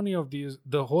so many of these.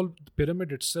 The whole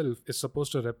pyramid itself is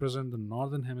supposed to represent the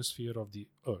northern hemisphere of the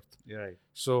earth. You're right.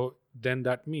 So then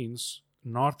that means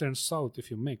north and south,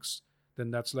 if you mix, then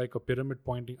that's like a pyramid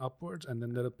pointing upwards, and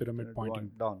then there are pyramid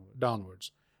pointing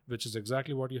downwards, which is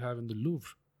exactly what you have in the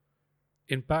Louvre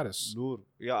in Paris. Louvre.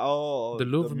 Yeah. Oh, The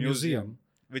Louvre Museum.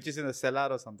 Which is in a cellar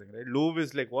or something, right? Louvre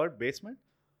is like what? Basement?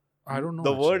 I don't know.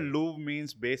 The word actually. Louvre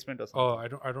means basement or something.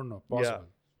 Oh, I don't know. Possible.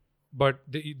 But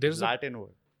there's Latin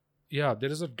word. there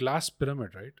is a glass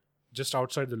pyramid, right? Just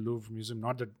outside the Louvre Museum.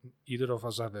 Not that either of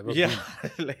us have ever Yeah.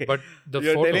 been. Like, But the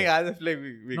you're photo, telling as if like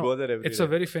we No, go there every it's day. a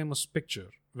very famous picture,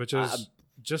 which is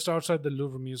just outside the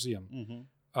Louvre Museum.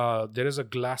 Mm-hmm. There is a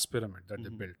glass pyramid that they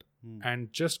built.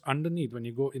 And just underneath, when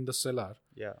you go in the cellar,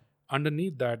 Yeah.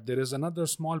 underneath that, there is another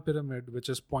small pyramid which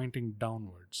is pointing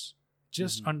downwards.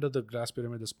 Just under the glass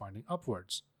pyramid is pointing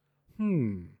upwards.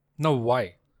 Now,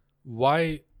 why?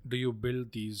 Why do you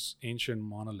build these ancient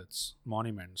monuments,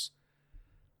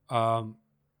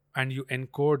 and you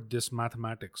encode this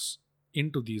mathematics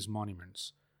into these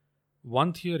monuments.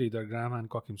 One theory that Graham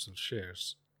Hancock himself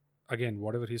shares, again,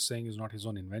 whatever he's saying is not his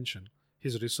own invention.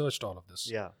 He's researched all of this.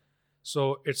 Yeah.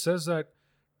 So it says that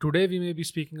today we may be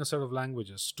speaking a set of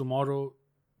languages. Tomorrow,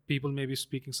 people may be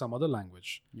speaking some other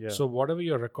language. Yeah. So whatever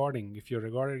you're recording, if you're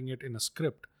recording it in a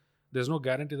script, there's no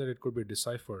guarantee that it could be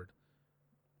deciphered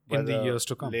By in the years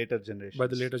to come. Later generations. By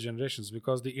the later generations,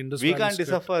 because the Indus We Valley can't script,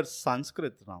 decipher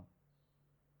Sanskrit now.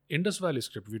 Indus Valley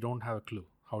script, we don't have a clue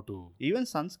how to. Even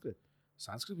Sanskrit.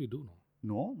 Sanskrit, we do know.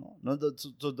 No.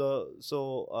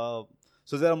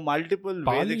 So there are multiple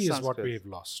Pali Vedic is Sanskrit. what we've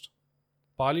lost.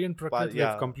 Pali and Prakrit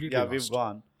we've completely lost. we've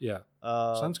gone. Yeah.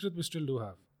 Sanskrit we still do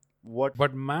have. What?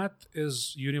 But math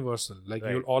is universal. Like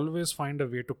Right. you'll always find a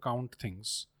way to count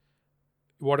things,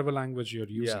 whatever language you're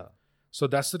using. Yeah. So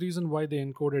that's the reason why they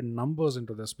encoded numbers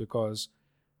into this, because,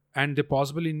 and they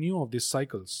possibly knew of these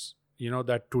cycles.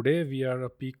 That today we are a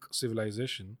peak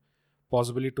civilization.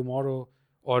 Possibly tomorrow,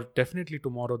 or definitely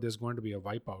tomorrow, there's going to be a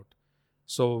wipeout.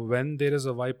 So when there is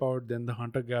a wipeout, then the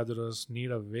hunter-gatherers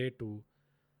need a way to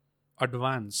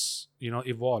advance,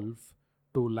 evolve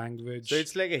to language. So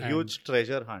it's like a and huge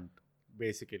treasure hunt,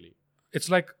 basically. It's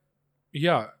like,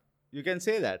 yeah, You can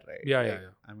say that, right? Yeah, yeah, Like,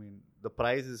 yeah. I mean, the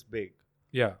prize is big,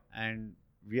 yeah, and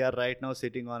we are right now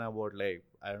sitting on about like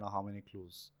I don't know how many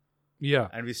clues, yeah.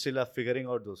 and we still are figuring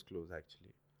out those clues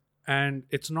actually. And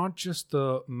it's not just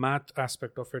the math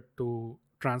aspect of it to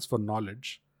transfer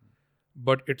knowledge,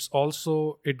 but it's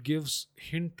also, it gives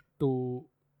hint to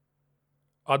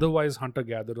otherwise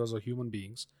hunter-gatherers or human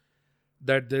beings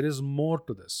that there is more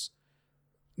to this.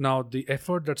 Now, the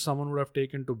effort that someone would have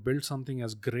taken to build something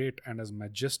as great and as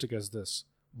majestic as this,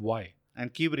 why?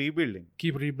 And keep rebuilding,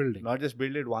 Keep rebuilding. not just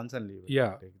build it once and leave it.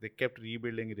 Yeah. Like, they kept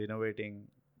rebuilding, renovating,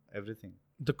 everything.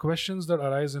 The questions that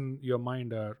arise in your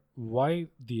mind are, why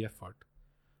the effort?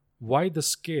 Why the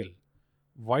scale?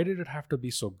 Why did it have to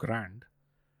be so grand?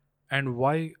 And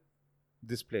why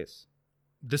This place.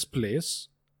 this place?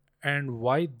 And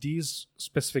why these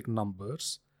specific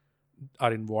numbers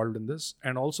are involved in this?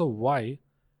 And also why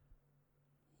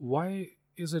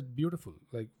is it beautiful?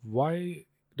 Like, why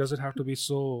does it have to be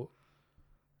so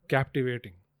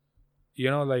captivating?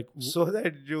 So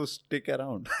that you stick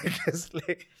around. I guess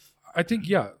like I think,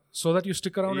 yeah, so that you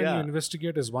stick around and Yeah. you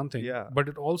investigate is one thing. Yeah. But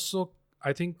it also,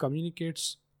 I think,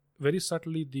 communicates very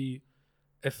subtly the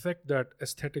effect that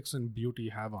aesthetics and beauty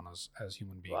have on us as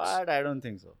human beings. but I don't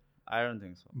think so.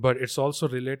 But it's also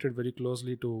related very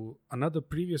closely to another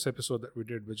previous episode that we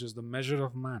did, which is the measure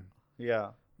of man. Yeah.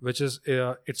 Which is,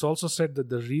 it's also said that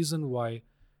the reason why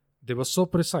they were so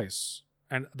precise,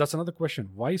 and that's another question,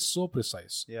 why so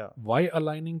precise? Yeah. Why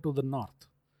aligning to the north?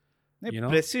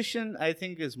 Precision, I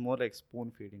think, is more like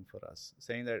spoon feeding for us,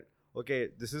 saying that okay,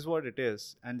 this is what it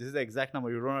is, and this is the exact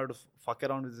number. You don't have to fuck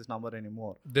around with this number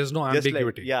anymore. There's no Just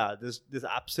ambiguity. like, yeah, this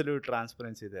absolute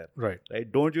transparency there, Right,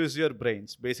 right? Don't use your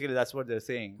brains. Basically, that's what they're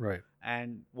saying. right.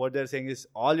 And what they're saying is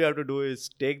all you have to do is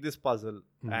take this puzzle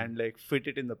Mhm. and like fit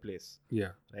it in the place,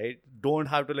 Yeah. right? Don't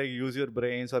have to like use your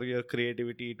brains or your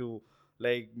creativity to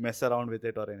like mess around with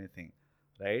it or anything,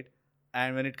 right?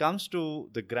 And when it comes to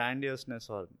the grandiousness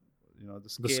or the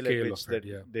scale at scale which of it, that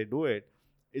yeah. they do it,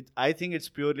 I think it's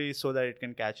purely so that it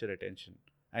can catch your attention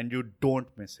and you don't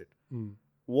miss it. Mm.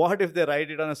 What if they write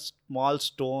it on a small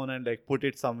stone and like put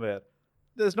it somewhere?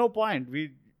 There's no point.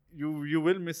 You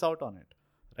will miss out on it,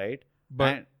 right?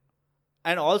 But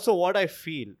And also what I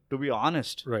feel, to be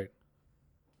honest, right.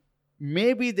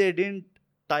 maybe they didn't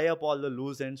tie up all the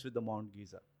loose ends with the Mount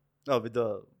Giza, with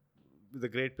the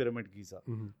Great Pyramid Giza.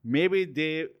 Mhm. Maybe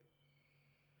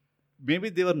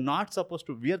they were not supposed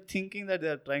to. We are thinking that they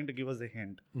are trying to give us a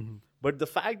hint, Mhm. but the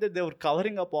fact that they were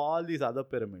covering up all these other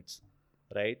pyramids,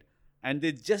 right, and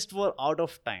they just were out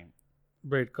of time.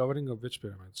 Wait, covering of which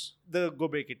pyramids? The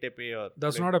Gobekli Tepe or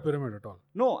That's like- not a pyramid at all.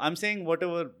 No, I'm saying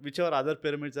whichever other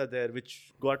pyramids are there which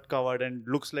got covered and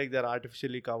looks like they're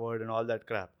artificially covered and all that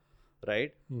crap,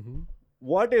 right? Mm-hmm.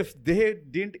 What if they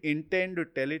didn't intend to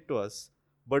tell it to us,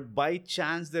 but by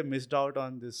chance they missed out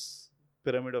on this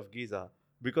Pyramid of Giza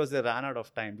because they ran out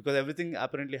of time, because everything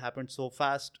apparently happened so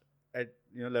fast at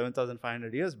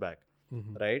 11,500 years back,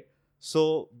 Mm-hmm. right?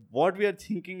 So what we are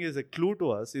thinking is a clue to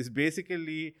us is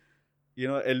basically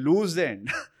a loose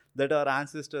end that our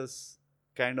ancestors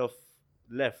kind of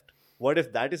left. What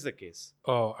if that is the case?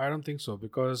 Oh, I don't think so,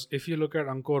 because if you look at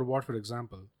Angkor Wat, for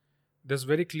example, there's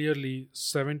very clearly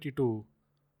 72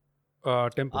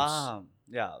 temples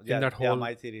that whole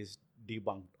my theory is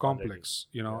debunked complex,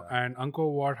 already. Yeah. and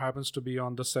Angkor Wat happens to be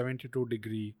on the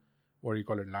 72-degree what do you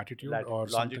call it, latitude Lat- or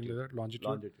something longitude. like that, longitude.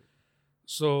 Longitude.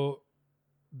 So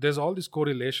there's all these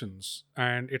correlations,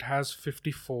 and it has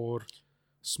 54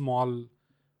 small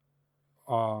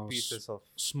Pieces of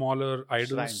smaller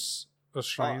idols,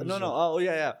 shrines. no. Oh,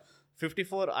 yeah.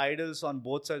 54 idols on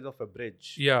both sides of a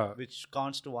bridge. Yeah. Which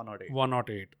counts to 108.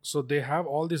 108. So they have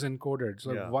all these encoded.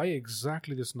 So Yeah. why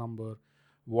exactly this number?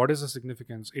 What is the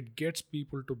significance? It gets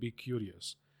people to be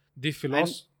curious. The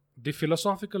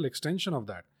philosophical extension of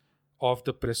that, of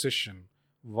the precision,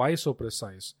 why so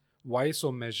precise, why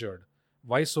so measured,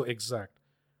 why so exact.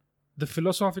 The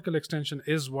philosophical extension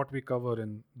is what we cover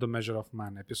in the Measure of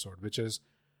Man episode, which is,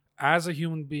 as a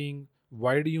human being,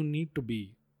 why do you need to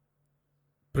be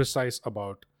precise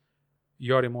about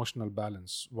your emotional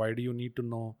balance? Why do you need to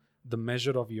know the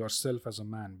measure of yourself as a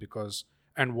man? Because,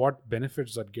 and what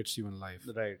benefits that gets you in life?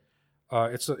 Right.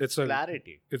 It's a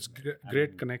Clarity. it's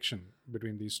great connection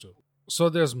between these two. So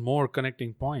there's more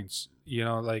connecting points,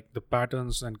 like the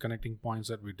patterns and connecting points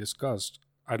that we discussed.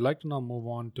 I'd like to now move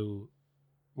on to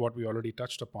what we already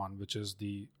touched upon, which is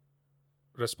the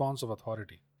response of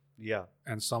authority Yeah.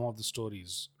 and some of the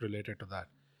stories related to that.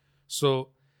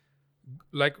 So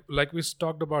like we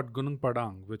talked about Gunung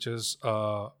Padang, which is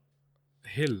a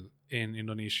hill in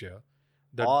Indonesia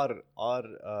that Or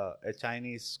a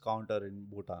Chinese counter in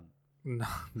Bhutan.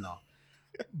 no.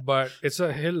 But it's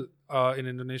a hill in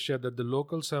Indonesia that the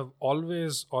locals have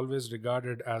always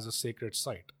regarded as a sacred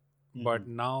site. But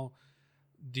now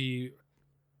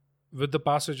with the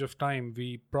passage of time,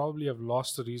 we probably have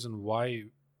lost the reason why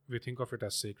we think of it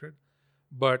as sacred.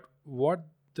 But what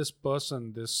this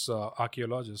person, this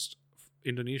archaeologist,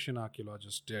 Indonesian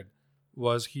archaeologist, did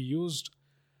was he used,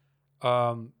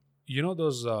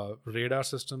 those radar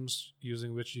systems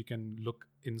using which you can look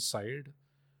inside,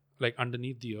 like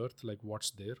underneath the earth, like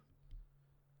what's there,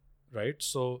 right?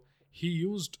 So he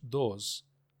used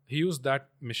that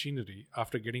machinery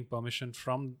after getting permission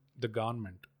from the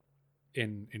government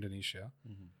in Indonesia,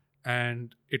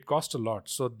 and it cost a lot.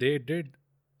 So they did,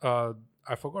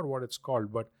 I forgot what it's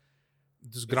called, but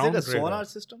this ground Is it a radar. sonar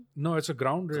system? No, it's a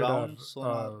ground radar.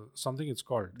 sonar. Something it's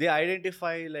called. They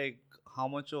identify like how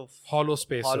much of Hollow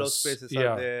spaces.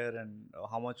 are there and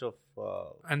how much of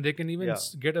and they can even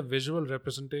get a visual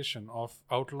representation of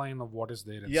outline of what is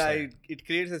there inside. yeah, it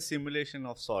creates a simulation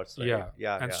of sorts, right?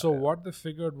 And so what they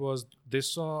figured was they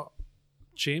saw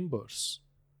chambers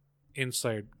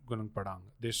inside Gunung Padang.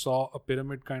 They saw a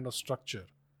pyramid kind of structure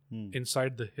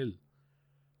inside the hill.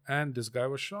 And this guy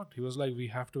was shocked. He was like, we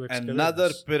have to excavate another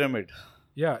this. pyramid.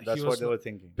 Yeah, That's what they were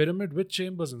thinking. Pyramid with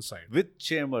chambers inside. With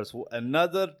chambers.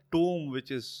 Another tomb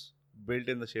which is built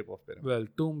in the shape of pyramid. Well,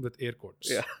 tomb with air quotes.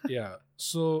 Yeah. Yeah.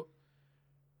 So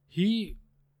he,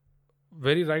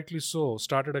 very rightly so,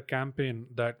 started a campaign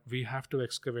that we have to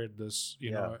excavate this,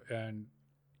 you know, and,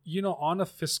 on a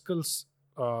fiscal,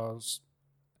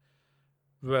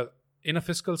 in a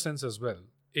fiscal sense as well,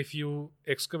 if you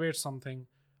excavate something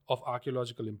of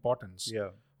archaeological importance,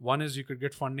 one is you could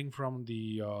get funding from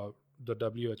the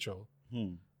WHO,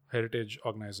 Heritage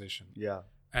Organization. Yeah.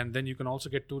 And then you can also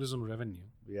get tourism revenue.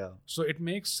 Yeah. So it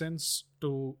makes sense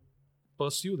to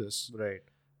pursue this. Right.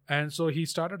 And so he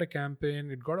started a campaign.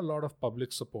 It got a lot of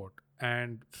public support.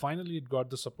 And finally, it got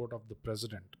the support of the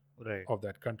president of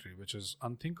that country, which is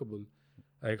unthinkable.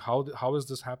 Like, how is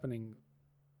this happening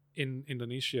in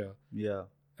Indonesia? Yeah.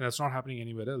 And it's not happening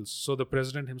anywhere else. So the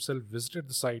president himself visited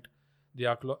the site. The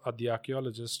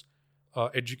archaeologist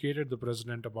educated the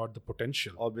president about the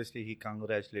potential. Obviously, he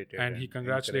congratulated. And he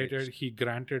congratulated. He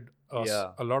granted us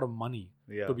a lot of money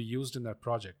to be used in that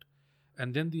project.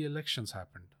 And then the elections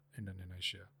happened in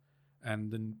Indonesia.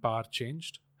 And then power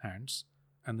changed hands.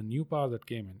 And the new power that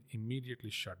came in immediately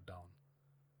shut down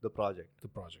the project.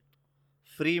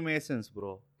 Freemasons,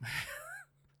 bro.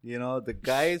 The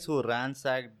guys who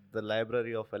ransacked the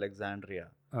Library of Alexandria.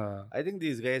 I think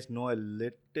these guys know a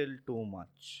little too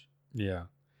much. Yeah.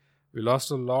 We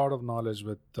lost a lot of knowledge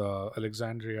with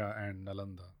Alexandria and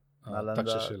Nalanda.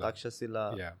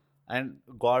 Takshashila. Yeah. And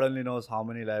God only knows how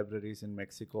many libraries in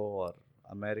Mexico or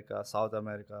America, South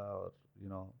America, or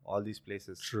all these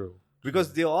places. True.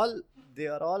 Because they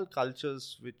are all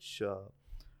cultures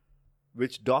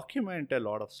which document a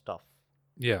lot of stuff.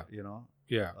 Yeah.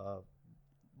 Yeah.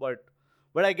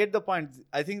 But I get the point.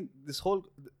 I think this whole,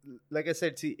 like I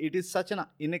said, see, it is such an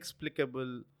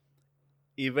inexplicable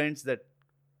events that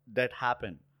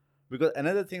happen. Because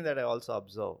another thing that I also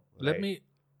observe.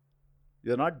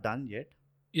 You're not done yet.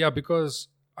 Yeah, because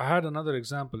I had another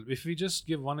example. If we just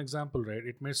give one example, right,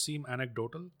 it may seem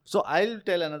anecdotal. So I'll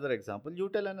tell another example. You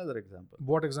tell another example.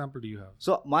 What example do you have?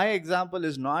 So my example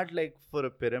is not like for a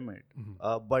pyramid,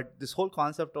 but this whole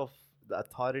concept of the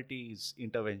authorities'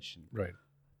 intervention. Right.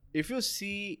 If you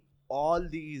see all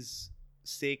these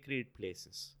sacred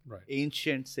places, Right.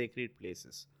 ancient sacred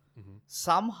places, Mm-hmm.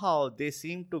 somehow they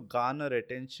seem to garner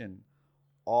attention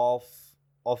of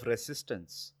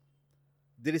resistance.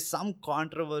 There is some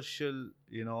controversial,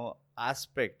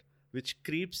 aspect which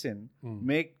creeps in,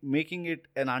 making it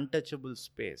an untouchable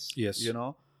space. Yes.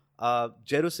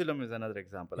 Jerusalem is another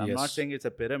example. I'm not Yes. saying it's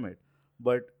a pyramid,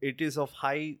 but it is of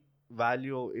high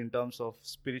value in terms of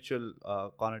spiritual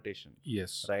connotation.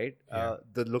 Yes. Right? Yeah.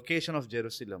 The location of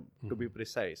Jerusalem, to be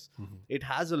precise, Mm-hmm. it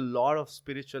has a lot of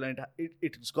spiritual, and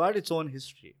it's got its own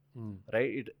history.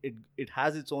 Right? It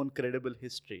has its own credible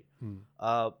history.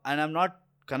 And I'm not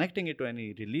connecting it to any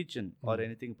religion or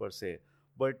anything per se,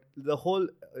 but the whole,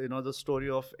 the story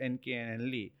of NK and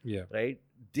Enli, Yeah. right?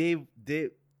 They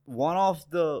one of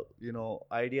the,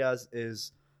 ideas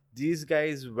is these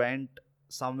guys went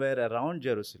somewhere around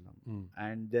Jerusalem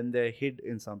and then they hid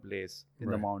in some place in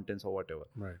the Right. mountains or whatever.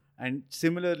 Right. And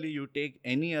similarly, you take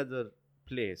any other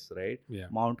place, right? Yeah.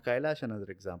 Mount Kailash, another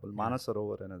example.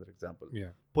 Manasarovar, another example.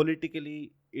 Yeah. Politically,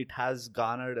 it has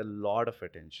garnered a lot of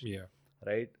attention, Yeah.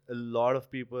 right? A lot of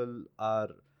people are,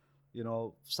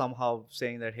 somehow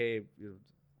saying that, hey,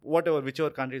 whichever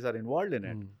countries are involved in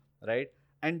it, right?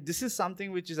 And this is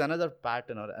something which is another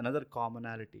pattern or another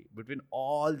commonality between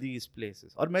all these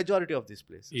places or majority of these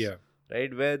places. Yeah.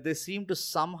 Right? Where they seem to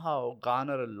somehow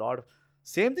garner a lot of...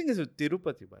 Same thing is with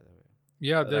Tirupati, by the way.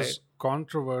 Yeah, there's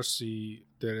controversy,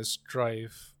 there is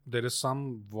strife, there is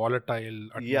some volatile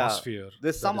atmosphere.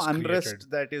 There's some that is unrest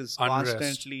created. that is Unrest,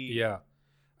 constantly... Yeah.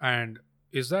 And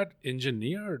is that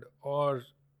engineered, or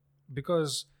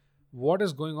because what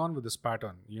is going on with this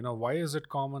pattern? Why is it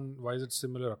common? Why is it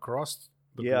similar across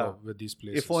the globe with these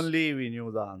places? If only we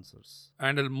knew the answers.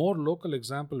 And a more local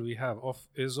example we have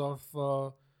is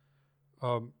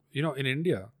in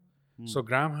India. So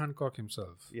Graham Hancock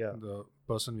himself, the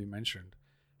person we mentioned,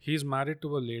 he's married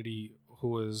to a lady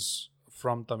who is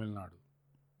from Tamil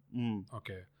Nadu.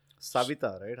 Okay.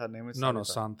 Savita, right? Her name is No, Savita.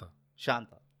 Santa.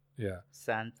 Shanta. Yeah.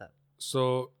 Santa.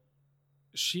 So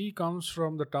she comes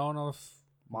from the town of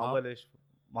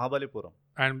Mahabalipuram.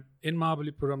 And in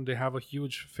Mahabalipuram, they have a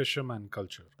huge fisherman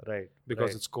culture. Right.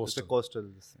 Because it's coastal. It's a coastal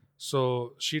thing.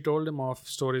 So she told him of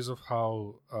stories of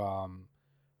how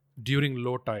during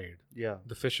low tide,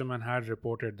 the fishermen had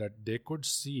reported that they could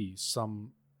see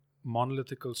some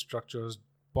monolithical structures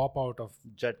pop out of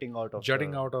jutting out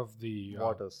of the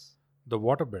waters, the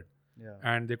waterbed. Yeah.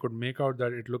 And they could make out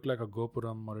that it looked like a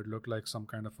Gopuram or it looked like some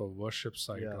kind of a worship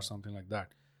site or something like that.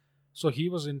 So he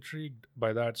was intrigued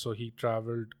by that. So he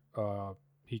traveled,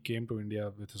 he came to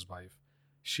India with his wife.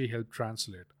 She helped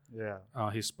translate. Yeah.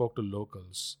 He spoke to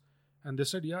locals. And they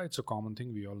said, yeah, it's a common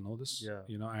thing. We all know this. Yeah.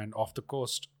 And off the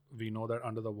coast, we know that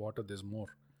under the water there's more.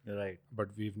 Right.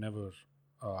 But we've never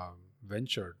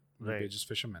ventured. We're just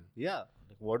fishermen. Yeah.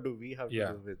 Like, what do we have to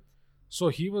do with? So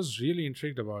he was really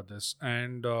intrigued about this,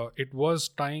 and it was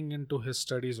tying into his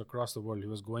studies across the world. He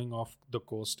was going off the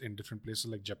coast in different places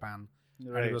like Japan,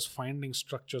 and he was finding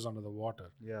structures under the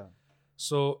water. Yeah.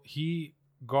 So he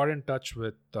got in touch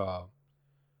with,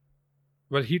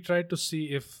 he tried to see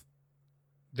if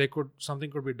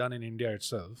something could be done in India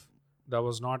itself. That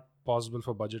was not possible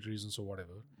for budget reasons or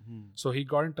whatever. Mm-hmm. So he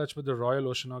got in touch with the Royal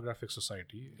Oceanographic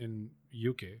Society in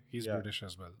UK. He's British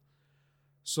as well.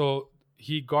 So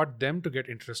he got them to get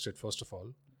interested, first of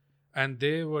all. And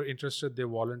they were interested. They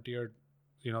volunteered.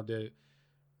 They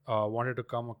wanted to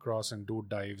come across and do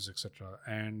dives, etc.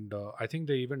 And I think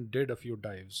they even did a few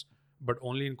dives, but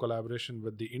only in collaboration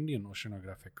with the Indian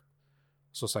Oceanographic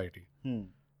Society.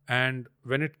 And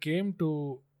when it came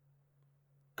to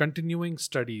continuing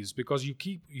studies, because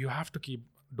you have to keep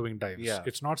doing dives.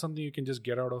 It's not something you can just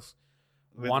get out of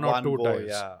with one or two dives.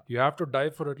 Yeah. You have to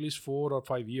dive for at least 4 or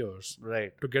 5 years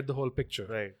to get the whole picture.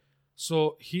 Right.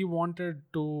 So he wanted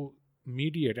to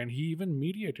mediate, and he even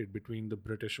mediated between the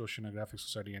British Oceanographic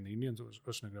Society and the Indian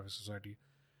Oceanographic Society.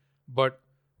 But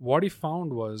what he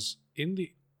found was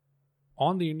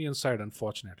on the Indian side,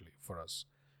 unfortunately for us,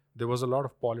 there was a lot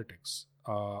of politics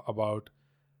about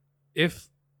if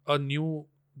a new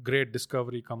great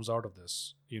discovery comes out of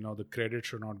this, the credit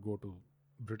should not go to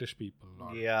British people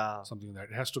or something like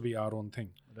that. It has to be our own thing.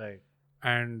 Right.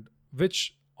 And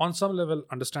which on some level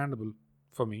understandable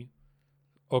for me.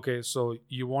 Okay, so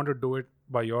you want to do it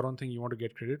by your own thing, you want to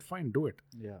get credit, fine, do it.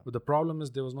 Yeah. But the problem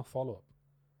is there was no follow-up.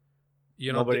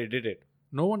 Nobody did it.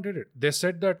 No one did it. They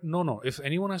said that, no, if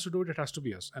anyone has to do it, it has to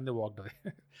be us. And they walked away.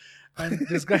 And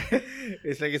this guy...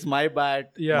 it's like, it's my bad,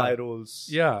 my rules.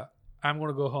 Yeah, I'm going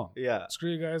to go home. Yeah.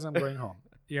 Screw you guys, I'm going home.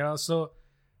 So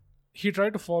he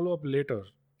tried to follow up later,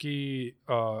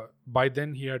 by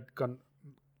then he had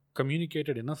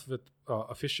communicated enough with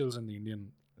officials in the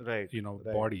Indian Right.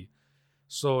 Right. body.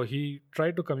 So he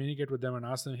tried to communicate with them and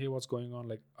ask them, hey, what's going on?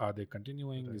 Like, are they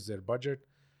continuing? Right. Is there budget?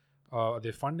 Are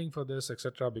they funding for this,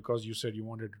 etc.? Because you said you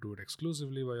wanted to do it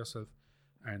exclusively by yourself.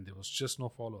 And there was just no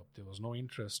follow-up. There was no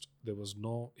interest. There was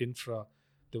no infra.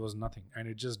 There was nothing. And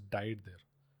it just died there.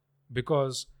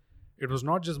 Because it was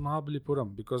not just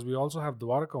Mahabalipuram, because we also have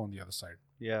Dwarka on the other side.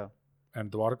 Yeah.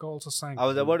 And Dwarka also sank. I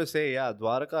was about to say, yeah,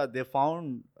 Dwarka, they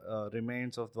found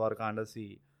remains of Dwarka under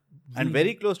sea. And We-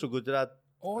 very close to Gujarat.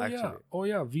 Oh actually. yeah. Oh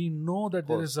yeah. We know that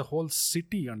there course. is a whole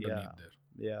city underneath Yeah. there.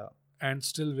 Yeah. And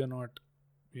still we're not,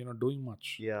 doing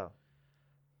much. Yeah.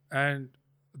 And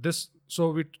this,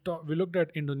 so we looked at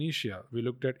Indonesia, we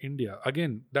looked at India.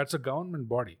 Again, that's a government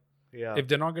body. Yeah. If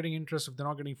they're not getting interest, if they're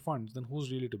not getting funds, then who's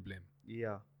really to blame?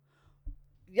 Yeah.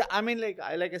 Yeah, I mean, like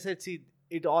I said, see,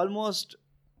 it almost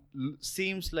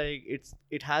seems like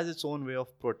it has its own way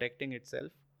of protecting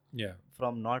itself Yeah.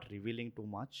 from not revealing too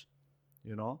much.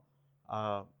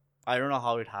 I don't know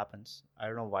how it happens. I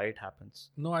don't know why it happens.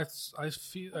 No, I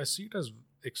see it as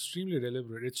extremely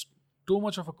deliberate. It's too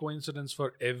much of a coincidence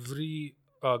for every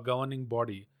governing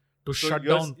body to So shut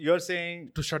you're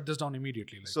saying this down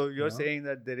immediately. Like, so you're know? saying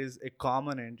that there is a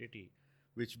common entity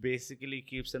which basically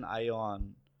keeps an eye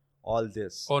on all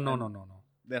this. Oh no, And no, no, no.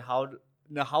 Then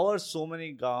how are so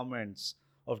many governments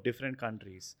of different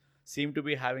countries seem to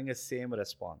be having a same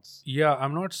response? Yeah,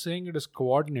 I'm not saying it is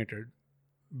coordinated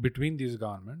between these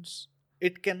governments.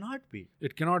 It cannot be.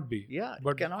 It cannot be. Yeah, it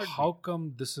but cannot how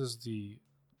come this is the?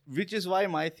 Which is why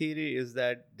my theory is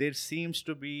that there seems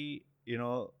to be,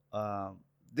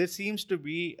 there seems to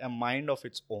be a mind of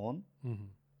its own Mhm.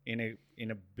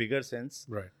 in a bigger sense.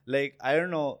 Right. Like, I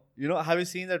don't know, have you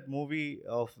seen that movie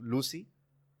of Lucy?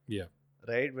 Yeah.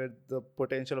 Right, where the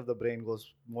potential of the brain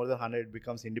goes more than 100, it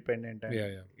becomes independent and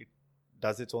Yeah. it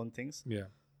does its own things. Yeah.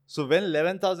 So when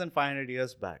 11,500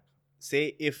 years back,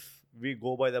 say if we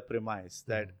go by the premise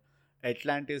that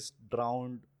Atlantis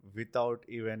drowned without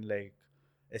even like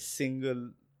a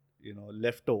single,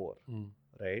 leftover,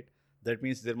 right? That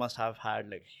means there must have had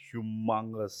like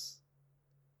humongous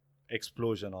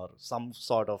explosion or some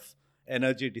sort of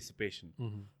energy dissipation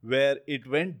Mhm. where it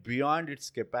went beyond its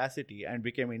capacity and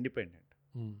became independent.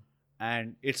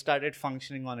 And it started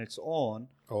functioning on its own,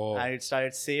 Oh. and it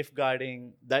started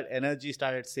safeguarding, that energy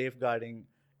started safeguarding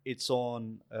its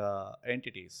own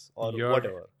entities or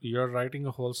whatever. You're writing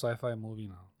a whole sci-fi movie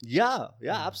now. Yeah,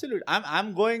 absolutely.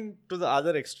 I'm going to the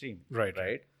other extreme. Right.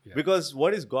 Right? Yeah. Because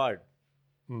what is God?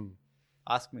 Hmm.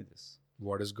 Ask me this.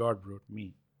 What is God, bro?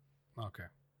 Me. Okay.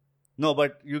 No,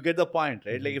 but you get the point,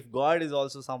 right? Like, if God is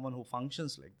also someone who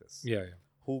functions like this, Yeah. Yeah.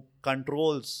 who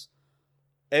controls,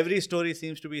 every story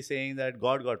seems to be saying that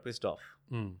God got pissed off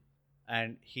Hmm.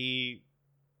 and he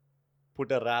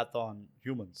put a wrath on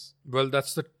humans. Well,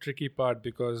 that's the tricky part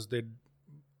because they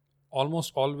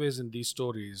almost always in these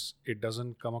stories it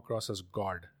doesn't come across as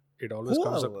God. It always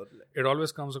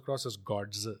comes across as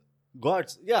gods.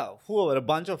 Gods, yeah, whoever, a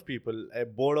bunch of people, a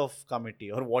board of committee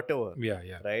or whatever, Yeah.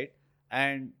 Yeah. right?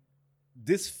 And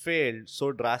this failed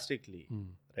so drastically, Hmm.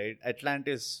 right?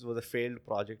 Atlantis was a failed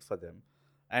project for them.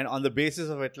 And on the basis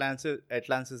of Atlantis,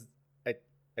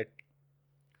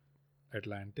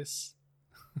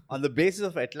 on the basis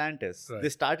of Atlantis, Right. they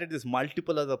started this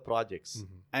multiple other projects,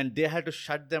 Mhm. and they had to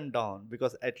shut them down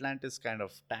because Atlantis kind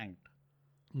of tanked,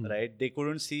 Hmm. right? They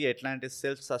couldn't see Atlantis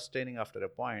self-sustaining after a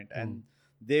point, and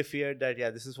they feared that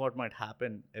this is what might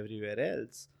happen everywhere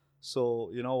else.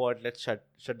 So you know what? Let's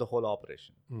shut the whole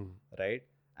operation, Hmm. right?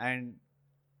 And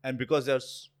because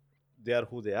they are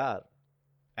who they are,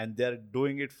 and they're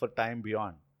doing it for time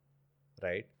beyond,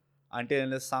 right? Until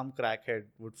unless some crackhead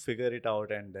would figure it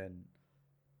out and then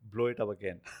blow it up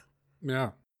again.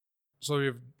 Yeah. So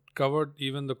we've covered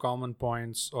even the common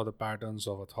points or the patterns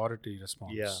of authority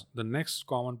response. Yeah. The next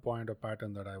common point or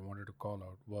pattern that I wanted to call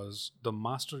out was the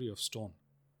mastery of stone,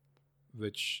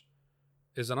 which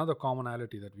is another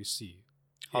commonality that we see.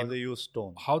 How in they use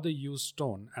stone. how they use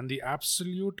stone and the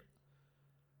absolute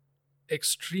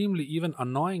extremely even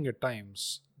annoying at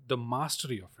times the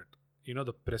mastery of it,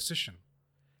 the precision.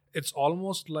 It's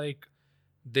almost like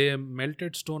they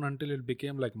melted stone until it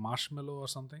became like marshmallow or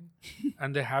something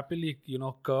and they happily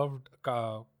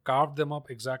carved them up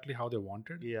exactly how they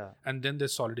wanted, Yeah. and then they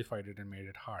solidified it and made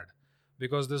it hard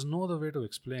because there's no other way to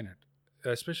explain it,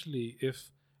 especially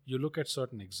if you look at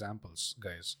certain examples,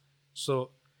 guys.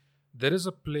 So there is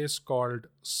a place called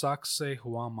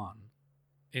Sacsayhuaman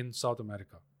in South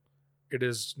America. It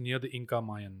is near the Inca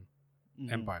Mayan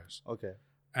Mhm. empires. Okay.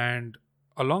 And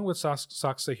along with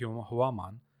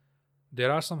Sacsayhuaman,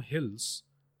 there are some hills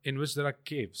in which there are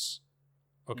caves.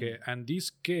 Okay, and these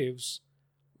caves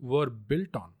were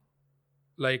built on.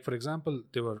 Like, for example,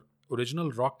 there were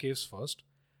original rock caves first,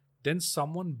 then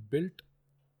someone built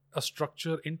a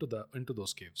structure into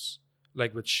those caves,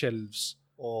 like with shelves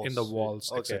in the sweet.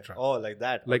 walls, Okay. etc. Oh, like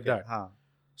that. Like Okay. that. Huh.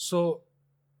 So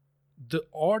the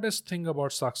oddest thing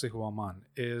about Sacsayhuaman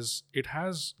is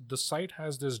the site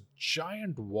has this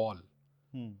giant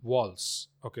walls,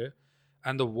 okay?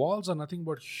 And the walls are nothing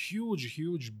but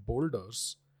huge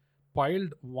boulders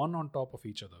piled one on top of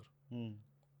each other. Hmm.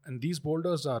 And these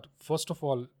boulders are, first of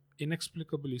all,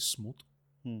 inexplicably smooth.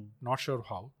 Hmm. Not sure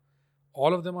how.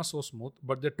 All of them are so smooth,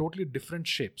 but they're totally different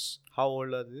shapes. How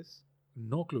old are these?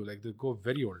 No clue. Like, they go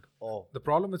very old. Oh. The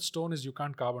problem with stone is you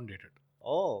can't carbon date it.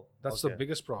 Oh. That's okay. the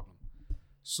biggest problem.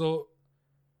 So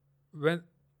when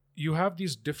you have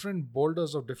these different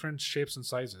boulders of different shapes and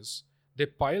sizes, they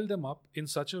pile them up in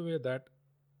such a way that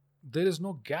there is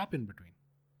no gap in between.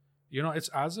 You know, it's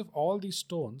as if all these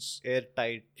stones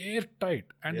Airtight. and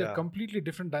Yeah. they're completely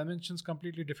different dimensions,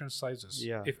 completely different sizes.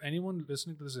 Yeah. If anyone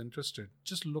listening to this is interested,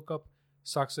 just look up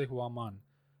Sacsayhuaman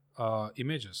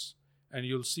images and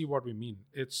you'll see what we mean.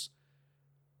 It's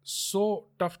so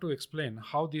tough to explain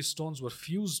how these stones were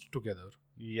fused together.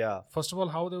 Yeah. First of all,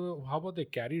 how about they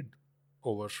carried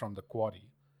over from the quarry,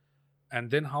 and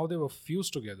then how they were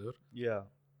fused together Yeah.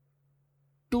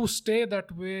 to stay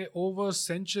that way over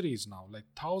centuries now, like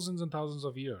thousands and thousands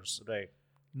of years. Right.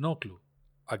 No clue.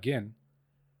 Again,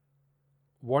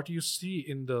 what you see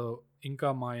in the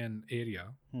Inca Mayan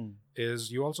area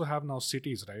is you also have now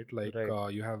cities, right? Like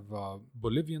Right. you have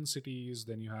Bolivian cities,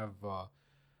 then you have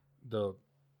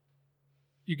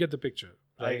you get the picture,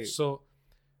 right? Right. So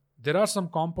there are some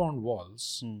compound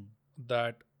walls Hmm.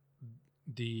 that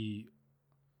the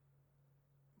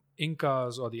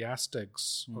Incas or the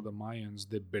Aztecs or the Mayans,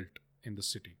 they built in the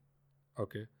city.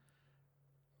 Okay.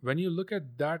 When you look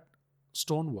at that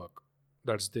stonework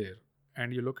that's there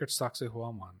and you look at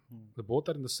Sacsayhuaman, the both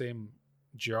are in the same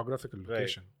geographical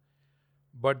location.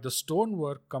 But the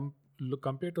stonework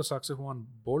compared to Sacsayhuaman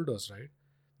boulders, right?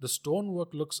 The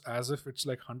stonework looks as if it's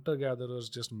like hunter-gatherers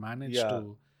just managed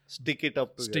to Stick it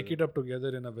up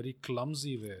together in a very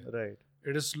clumsy way. Right.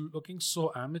 It is looking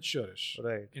so amateurish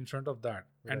Right. in front of that.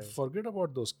 And Right. forget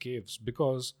about those caves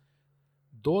because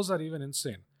those are even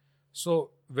insane.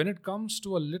 So when it comes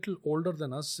to a little older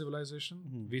than us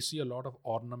civilization, we see a lot of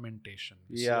ornamentation.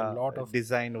 We see a lot of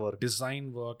design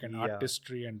work. and Yeah.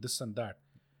 artistry and this and that.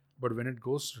 But when it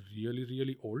goes really,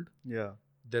 really old, Yeah.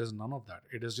 there is none of that.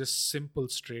 It is just simple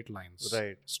straight lines.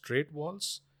 Right. Straight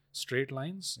walls, straight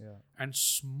lines, Yeah. and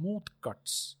smooth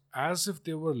cuts as if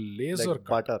they were laser Like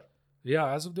cut. butter.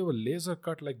 Yeah, as if they were laser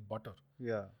cut like butter.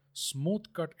 Yeah. Smooth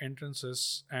cut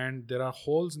entrances, and there are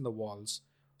holes in the walls.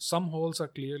 Some holes are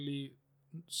clearly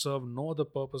serve no other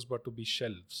purpose but to be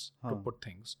shelves to put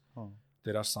things.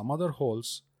 There are some other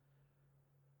holes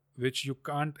which you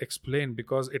can't explain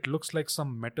because it looks like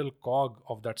some metal cog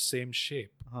of that same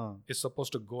shape is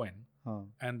supposed to go in,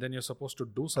 and then you're supposed to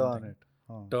do something,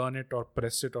 turn it or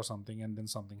press it or something, and then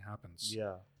something happens.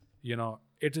 Yeah. You know,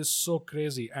 it is so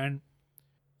crazy. And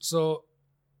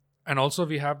also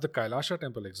we have the Kailasha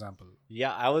temple example.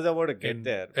 Yeah, I was about to get In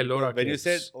there. Ellora Because when you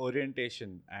said caves.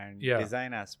 orientation and Yeah.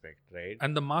 design aspect, right?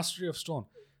 And the mastery of stone.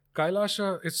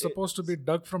 Kailasha is supposed to be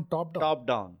dug from top down. Top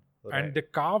down. Right. And they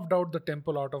carved out the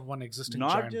temple out of one existing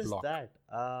Not giant just block. that.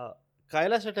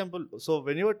 Kailasha temple. So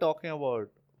when you were talking about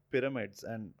pyramids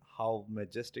and how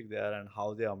majestic they are and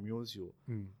how they amuse you,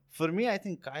 for me, I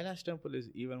think Kailash temple is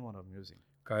even more amusing.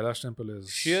 Kailash temple is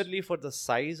Sheerly for the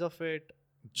size of it,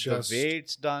 just the way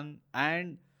it's done,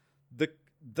 and the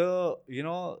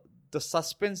the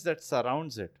suspense that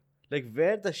surrounds it. Like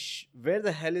where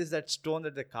the hell is that stone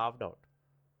that they carved out?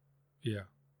 yeah.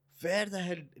 Where the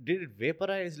hell did it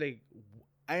vaporize? Like,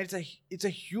 and it's a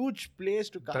huge place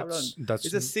to carve on. That's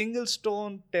It's a single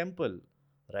stone temple,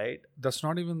 right? that's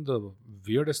not even the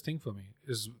weirdest thing for me.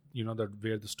 Is that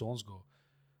where the stones go.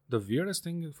 The weirdest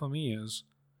thing for me is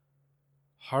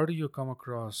how do you come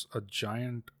across a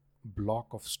giant block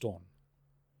of stone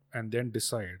and then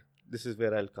decide? This is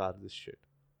where I'll carve this shit.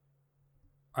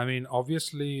 I mean,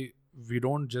 obviously, we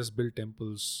don't just build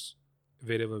temples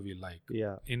wherever we like.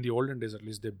 Yeah. In the olden days, at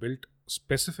least, they built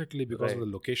specifically because of the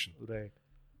location. Right.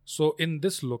 So in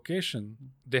this location,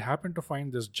 they happened to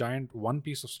find this giant one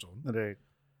piece of stone. Right.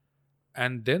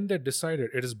 And then they decided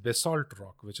it is basalt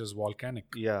rock, which is volcanic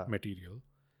Yeah. material.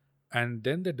 And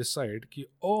then they decide,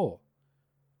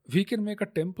 we can make a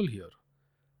temple here.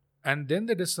 And then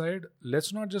they decide,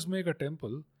 let's not just make a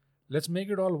temple, let's make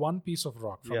it all one piece of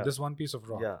rock from this one piece of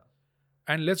rock. Yeah.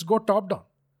 And let's go top down.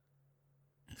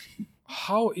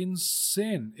 How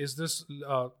insane is this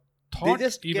thought?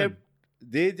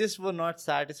 They just were not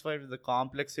satisfied with the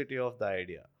complexity of the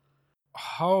idea.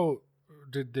 How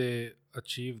did they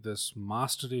achieve this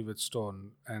mastery with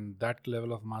stone? And that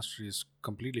level of mastery is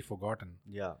completely forgotten.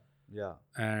 Yeah.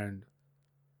 And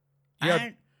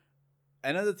And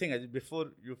another thing, Ajit,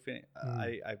 before you finish,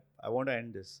 I want to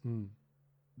end this.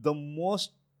 The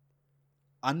most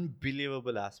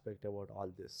unbelievable aspect about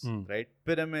all this, right?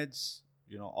 Pyramids,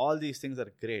 all these things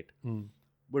are great.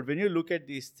 But when you look at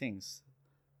these things,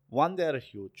 one, they are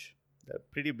huge. They're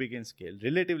pretty big in scale,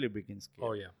 relatively big in scale.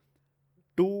 Oh, yeah.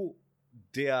 Two,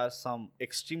 they are some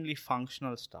extremely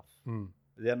functional stuff.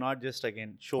 They are not just,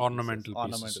 again, ornamental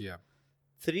pieces. Yeah.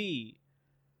 Three,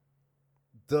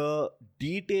 the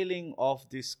detailing of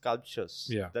these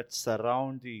sculptures that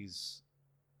surround these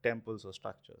temples or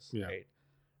structures, right?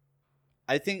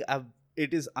 I think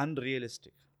it is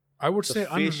unrealistic. I would say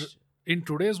in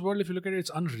today's world, if you look at it,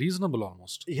 it's unreasonable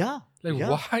almost. Yeah.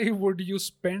 Why would you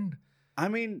spend? I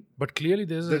mean, but clearly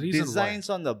there's a reason why. The designs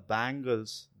on the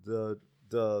bangles, the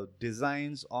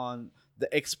designs on the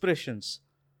expressions,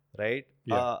 right?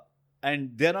 Yeah.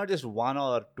 And they're not just one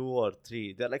or two or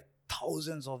three. They're like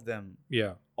thousands of them.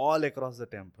 Yeah. All across the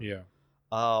temple. Yeah.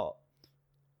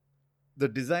 The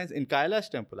designs in Kailash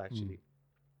temple, actually,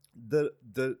 the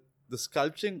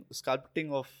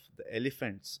sculpting of the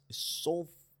elephants is so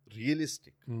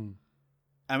realistic.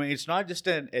 I mean, it's not just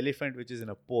an elephant which is in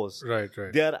a pose. Right.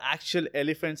 They are actual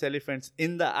elephants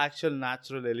in the actual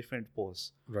natural elephant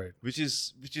pose. Right. Which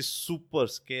is super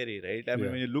scary, right? I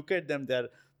mean, when you look at them,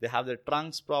 they have their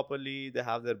trunks properly, they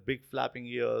have their big flapping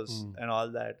ears and all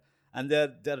that, and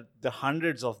there are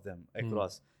hundreds of them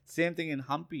across. Same thing in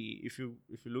Hampi. If you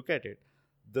look at it,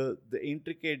 the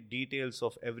intricate details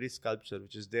of every sculpture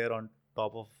which is there on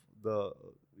top of the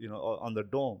on the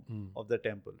dome of the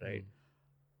temple, right?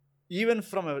 Even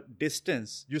from a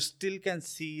distance, you still can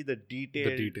see the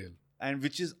detail, and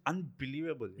which is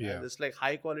unbelievable. Yeah, it's like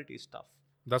high quality stuff.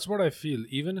 That's what I feel.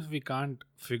 Even if we can't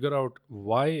figure out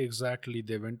why exactly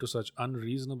they went to such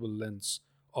unreasonable lengths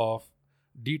of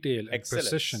detail and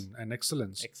precision and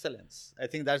excellence. I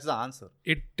think that's the answer.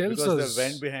 It tells us because they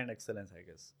went behind excellence, I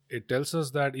guess. It tells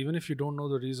us that even if you don't know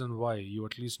the reason why, you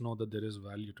at least know that there is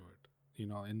value to it.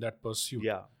 In that pursuit.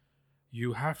 Yeah.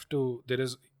 You have to. There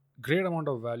is great amount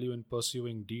of value in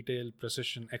pursuing detail,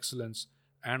 precision, excellence,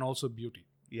 and also beauty.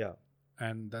 Yeah.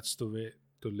 And that's the way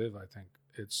to live, I think.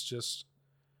 It's just...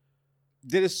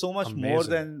 There is so much amazing. More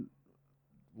than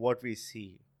what we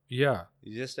see. Yeah.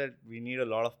 It's just that we need a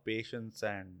lot of patience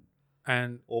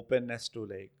and openness to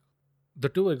The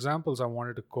two examples I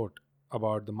wanted to quote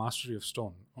about the mastery of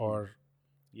stone or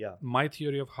my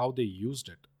theory of how they used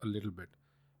it a little bit,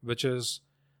 which is,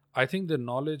 I think the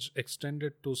knowledge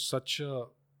extended to such a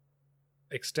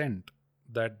extent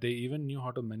that they even knew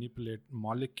how to manipulate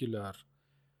molecular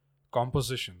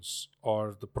compositions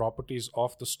or the properties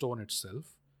of the stone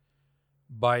itself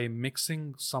by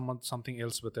mixing something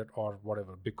else with it or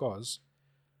whatever. Because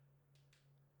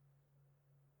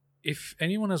if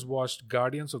anyone has watched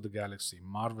Guardians of the Galaxy,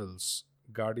 Marvel's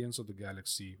Guardians of the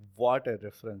Galaxy, what a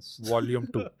reference, Volume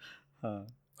 2,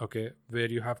 okay, where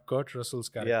you have Kurt Russell's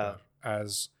character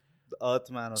as the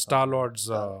Earthman, or Star-Lord's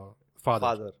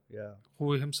father,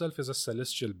 who himself is a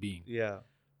celestial being. Yeah.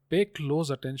 Pay close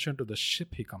attention to the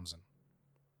ship he comes in.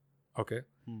 Okay?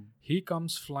 He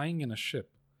comes flying in a ship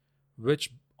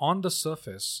which on the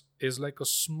surface is like a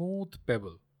smooth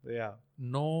pebble. Yeah.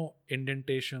 No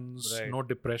indentations, no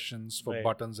depressions for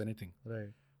buttons, anything. Right.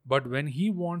 But when he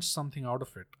wants something out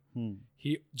of it,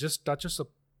 he just touches a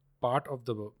part of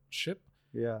the ship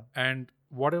and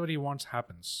whatever he wants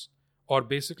happens. Or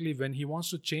basically, when he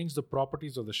wants to change the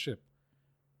properties of the ship,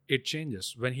 it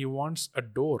changes. When he wants a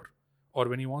door or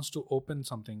when he wants to open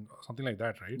something like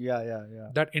that, right? Yeah.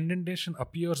 That indentation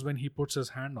appears when he puts his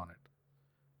hand on it.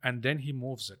 And then he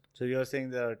moves it. So you're saying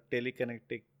there are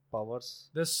telekinetic powers?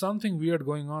 There's something weird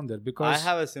going on there because... I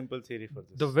have a simple theory for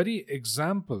this. The very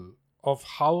example of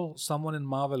how someone in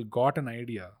Marvel got an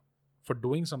idea for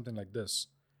doing something like this,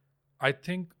 I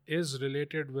think is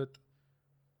related with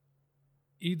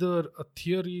either a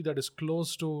theory that is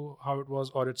close to how it was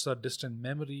or it's a distant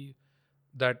memory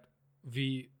that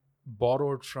we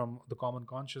borrowed from the common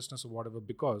consciousness or whatever,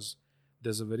 because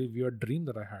there's a very weird dream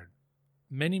that I had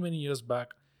many years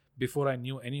back before I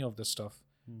knew any of this stuff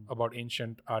about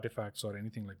ancient artifacts or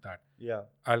anything like that. Yeah.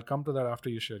 I'll come to that after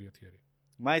you share your theory.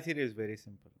 My theory is very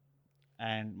simple.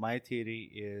 And my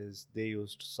theory is they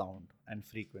used sound and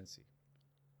frequency.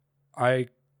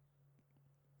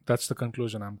 That's the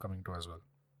conclusion I'm coming to as well.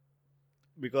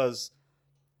 Because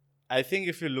I think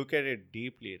if you look at it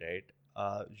deeply, right,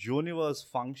 universe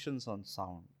functions on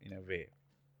sound in a way.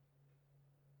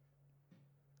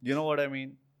 You know what I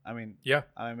mean? Yeah.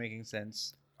 Am I making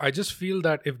sense? I just feel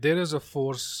that if there is a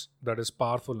force that is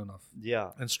powerful enough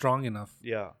Yeah, and strong enough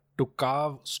yeah, to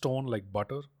carve stone like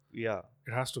butter, yeah.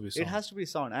 it has to be sound. It has to be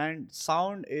sound, and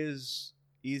sound is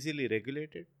easily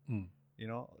regulated. Mm.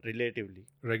 Relatively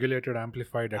Regulated,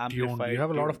 amplified, attuned. amplified. You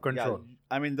have a lot of tuned. Yeah, control.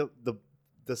 I mean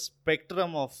the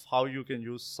spectrum of how you can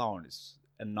use sound is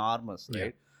enormous, Yeah.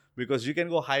 right? Because you can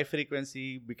go high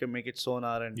frequency, we can make it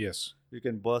sonar, and Yes. you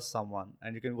can burst someone,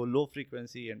 and you can go low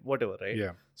frequency and whatever, right?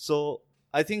 Yeah. So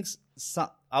I think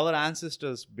our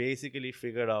ancestors basically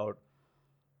figured out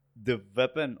the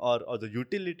weapon or the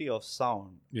utility of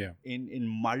sound Yeah. in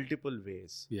multiple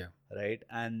ways, Yeah. right?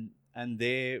 And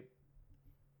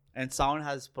sound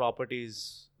has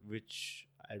properties which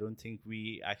I don't think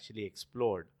we actually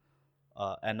explored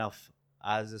enough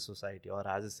as a society or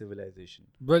as a civilization.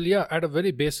 Well, yeah, at a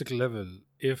very basic level,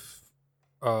 if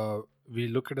we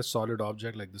look at a solid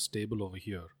object like this table over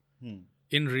here,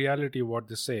 in reality, what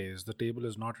they say is the table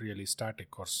is not really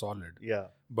static or solid. Yeah,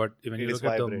 But when It you is look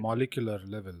at the vibrating. molecular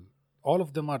level, all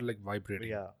of them are like vibrating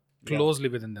yeah. closely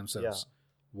within themselves.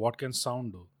 What can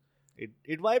sound do?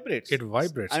 It vibrates. It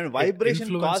vibrates. I mean, It vibration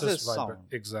influences causes sound.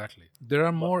 Exactly. There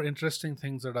are more interesting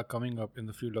things that are coming up in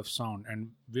the field of sound,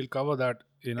 and we'll cover that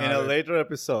in In a later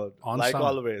episode, on like sound.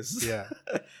 always. Yeah.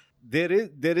 there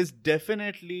is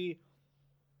definitely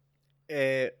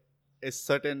a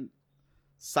certain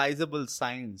sizable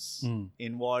science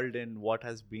involved in what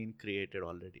has been created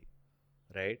already,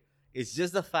 right? It's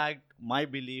just the fact, my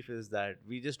belief is that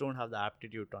we just don't have the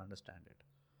aptitude to understand it.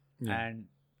 Yeah. And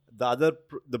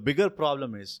the bigger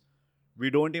problem is we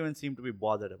don't even seem to be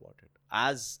bothered about it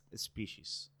as a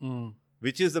species,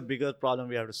 which is the bigger problem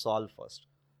we have to solve first.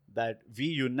 That we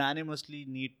unanimously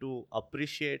need to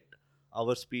appreciate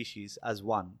our species as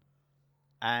one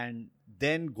and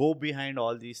then go behind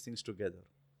all these things together.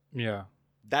 Yeah.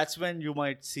 That's when you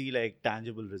might see like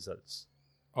tangible results.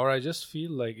 Or I just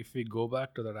feel like if we go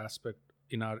back to that aspect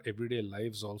in our everyday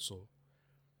lives also,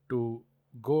 to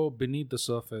go beneath the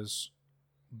surface,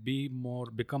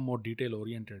 become more detail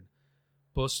oriented,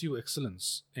 pursue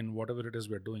excellence in whatever it is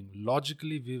we're doing,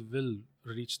 logically we will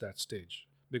reach that stage.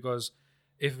 Because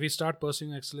if we start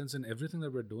pursuing excellence in everything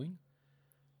that we're doing,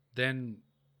 then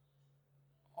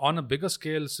on a bigger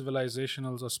scale,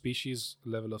 civilizational or species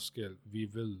level of scale, we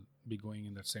will be going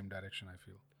in that same direction, I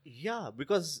feel. Yeah,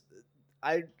 because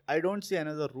I don't see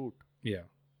another route. Yeah.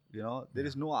 There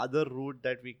is no other route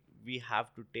that we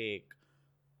have to take,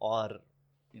 or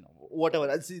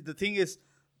whatever. See, the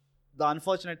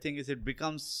unfortunate thing is it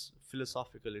becomes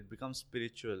philosophical, it becomes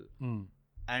spiritual,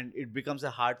 and it becomes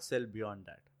a hard sell beyond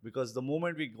that. Because the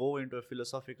moment we go into a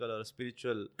philosophical or a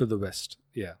spiritual, To the West.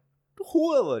 Yeah. to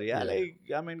whoever, Yeah.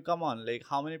 come on,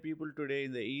 how many people today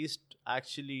in the East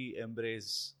actually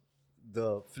embrace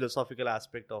the philosophical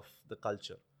aspect of the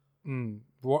culture?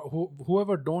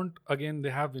 Whoever don't, again, they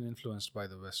have been influenced by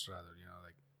the West rather,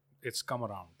 it's come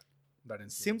around. That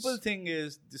influence. Simple thing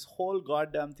is, this whole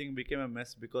goddamn thing became a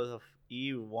mess because of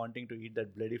Eve wanting to eat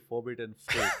that bloody forbidden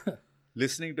fruit,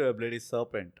 listening to a bloody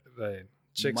serpent. Right.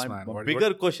 Chicks, My man.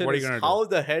 bigger question what are is, you gonna how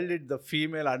the hell did the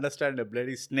female understand a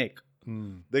bloody snake?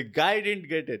 do? The guy didn't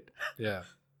get it, Yeah,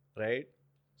 right?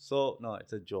 So, no,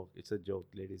 it's a joke. It's a joke,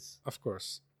 ladies. of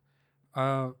course.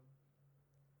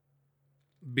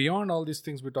 Beyond all these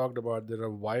things we talked about, there are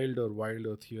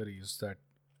wilder theories that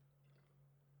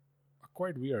are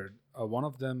quite weird. One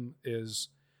of them is,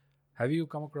 have you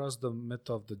come across the myth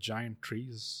of the giant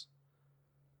trees?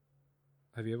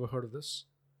 Have you ever heard of this?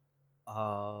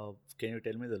 Can you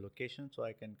tell me the location so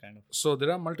I can kind of... So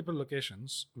there are multiple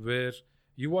locations where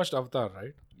you watched Avatar,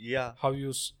 right? Yeah, How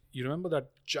you remember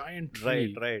that giant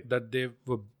tree Right. that they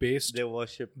were based, they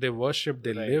worship. they worshipped,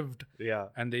 they Right. lived, Yeah,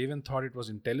 and they even thought it was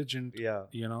intelligent. yeah.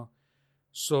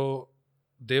 So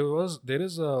there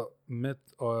is a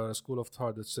myth or a school of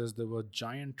thought that says there were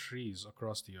giant trees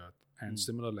across the earth, and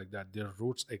similar like that, their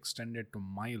roots extended to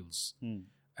miles,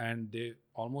 and they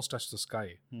almost touched the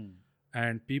sky,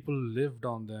 and people lived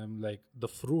on them. Like the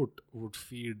fruit would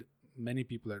feed many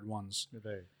people at once.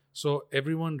 Right. So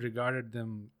everyone regarded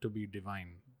them to be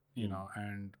divine,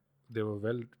 and they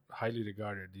were highly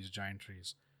regarded, these giant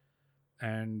trees.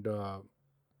 And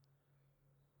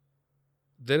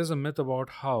there is a myth about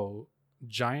how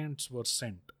giants were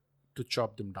sent to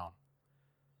chop them down.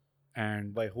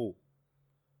 And, By who?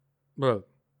 well,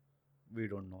 We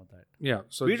don't know that. yeah.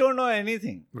 So We don't know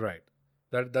anything. Right.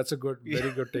 That's a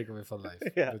very good takeaway for life.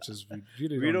 Yeah. Which is we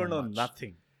really We don't know much.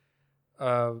 nothing.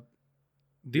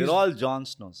 These, We're all Jon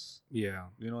Snows. yeah.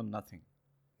 We know nothing.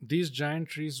 these giant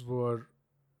trees were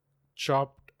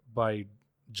chopped by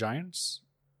giants,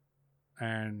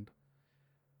 and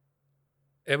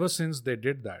ever since they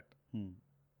did that,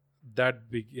 that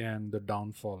began the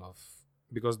downfall of,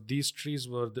 because these trees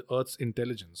were the earth's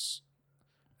intelligence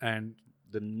and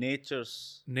The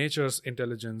nature's. nature's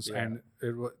intelligence, Yeah. and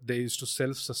they used to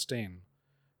self-sustain,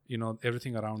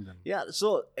 everything around them. Yeah,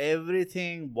 so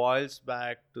everything boils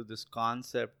back to this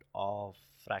concept of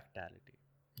fractality.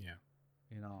 Yeah.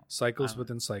 I Cycles mean,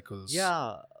 within cycles.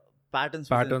 Yeah, patterns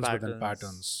Patterns within within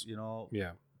patterns. patterns.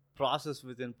 Yeah. Process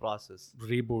within process.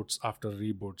 Reboots after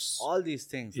reboots. All these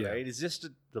things, Yeah. right? It's just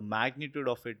the magnitude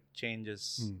of it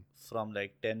changes from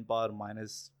like 10 power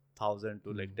minus 1000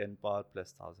 to like 10 power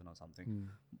plus 1000 or something.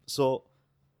 So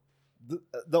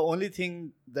the only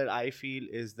thing that I feel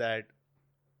is that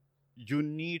you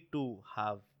need to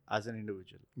have, as an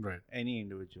individual, Right. any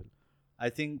individual, I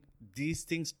think these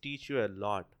things teach you a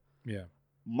lot. Yeah.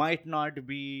 Might not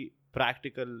be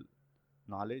practical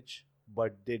knowledge,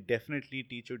 but they definitely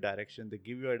teach you direction. They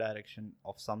give you a direction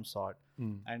of some sort,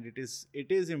 and it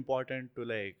is important to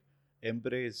like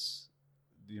embrace,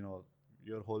 your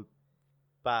whole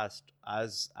past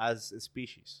as a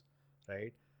species,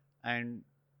 right? And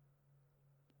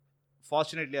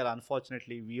fortunately or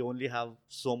unfortunately, we only have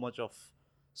so much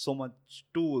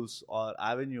tools or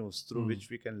avenues through which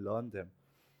we can learn them.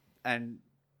 And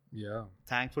Yeah.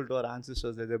 thankful to our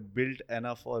ancestors that they've built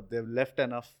enough or they've left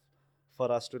enough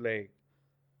for us to like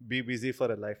be busy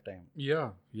for a lifetime.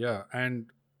 Yeah. Yeah.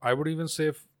 And I would even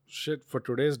say, for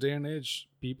today's day and age,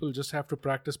 people just have to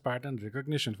practice pattern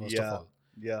recognition first of all.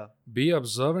 Yeah. Be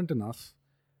observant enough,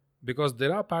 because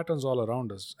there are patterns all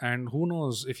around us, and who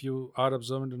knows, if you are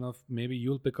observant enough, maybe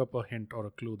you'll pick up a hint or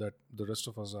a clue that the rest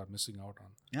of us are missing out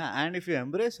on. Yeah. And if you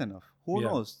embrace enough, who Yeah.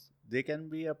 knows? They can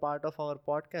be a part of our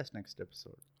podcast next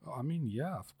episode. I mean,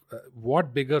 yeah.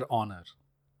 What bigger honor?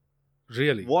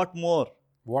 Really? What more?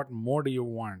 What more do you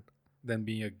want than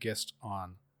being a guest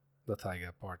on the Thigh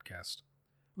Gap podcast,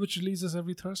 which releases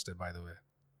every Thursday, by the way.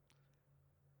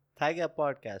 Thigh Gap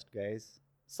Podcast, guys.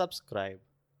 Subscribe,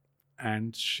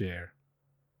 And share.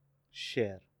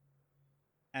 share.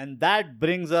 And that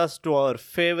brings us to our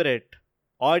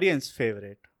audience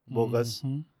favorite, Bogus,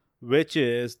 Mhm. which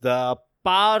is the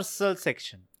parcel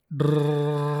section.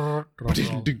 Drum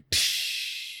roll.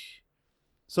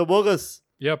 So, Bogus,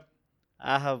 Yep.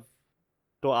 I have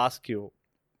to ask you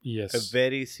Yes. a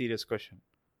very serious question.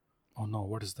 Oh no,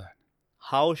 what is that?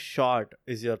 How short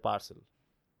is your parcel?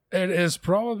 It is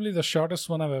probably the shortest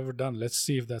one I've ever done. Let's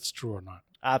see if that's true or not.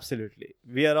 Absolutely.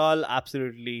 We are all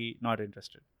absolutely not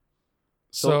interested.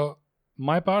 So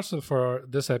my parcel for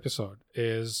this episode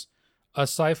is a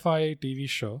sci-fi TV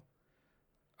show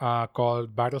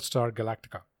called Battlestar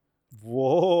Galactica.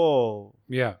 Whoa.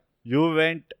 Yeah. You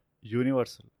went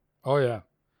universal. Oh yeah.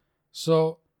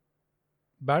 So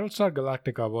Battlestar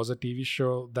Galactica was a TV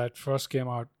show that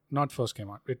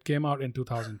it came out in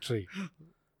 2003.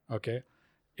 Okay.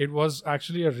 It was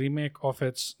actually a remake of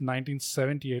its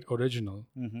 1978 original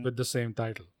with the same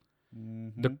title.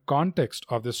 The context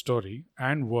of this story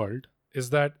and world is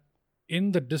that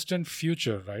in the distant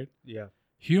future, right, Yeah.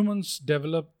 humans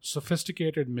develop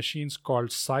sophisticated machines called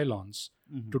Cylons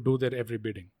to do their every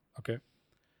bidding. Okay.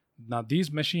 Now,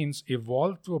 these machines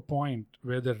evolve to a point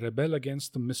where they rebel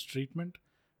against the mistreatment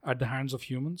at the hands of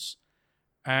humans,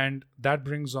 and that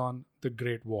brings on the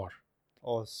Great War.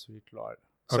 Oh, sweet Lord.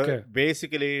 So Okay.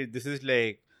 basically, this is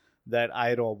like that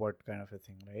iRobot kind of a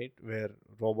thing, right? Where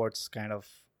robots kind of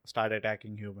start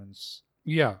attacking humans.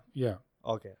 Yeah, yeah.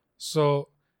 Okay. So,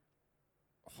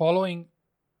 following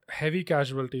heavy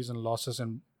casualties and losses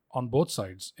on both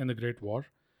sides in the Great War,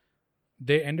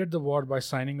 they ended the war by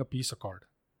signing a peace accord.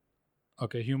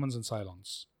 Okay, humans and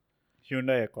Cylons.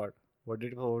 Hyundai Accord.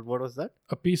 What was that?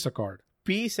 A peace accord.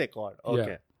 Peace Accord.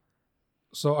 Okay.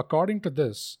 So, according to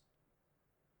this,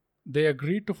 they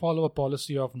agreed to follow a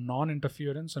policy of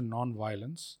non-interference and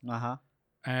non-violence, Uh-huh.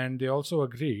 and they also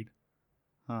agreed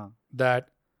Huh.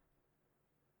 that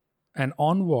an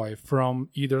envoy from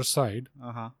either side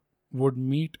Uh-huh. would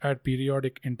meet at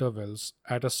periodic intervals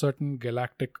at a certain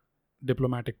galactic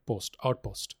diplomatic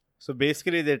outpost. So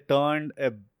basically, they turned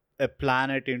a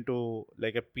planet into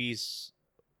like a peace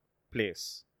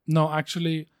place. No,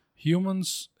 actually,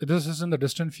 this is in the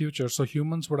distant future, so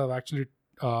humans would have actually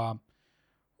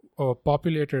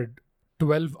populated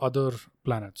 12 other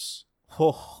planets.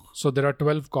 Oh, So there are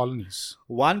 12 colonies.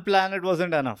 one planet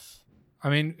wasn't enough. I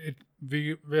mean,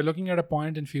 we're looking at a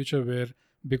point in future where,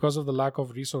 because of the lack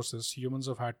of resources, humans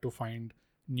have had to find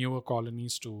newer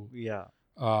colonies to, Yeah.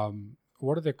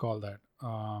 what do they call that?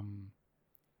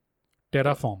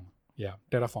 Terraform. Yeah,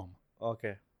 terraform.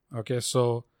 Okay. Okay,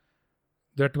 so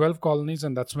there are 12 colonies,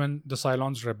 and that's when the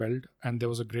Cylons rebelled, and there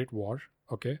was a great war.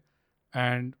 Okay,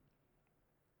 and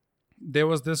there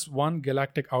was this one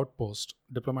galactic outpost,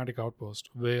 diplomatic outpost,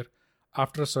 where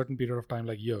after a certain period of time,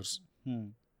 like years,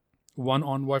 one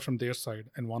envoy from their side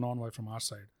and one envoy from our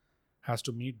side has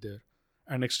to meet there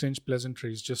and exchange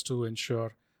pleasantries just to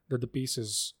ensure that the peace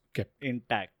is kept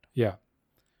intact. Yeah.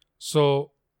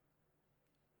 So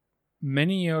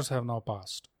many years have now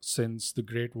passed since the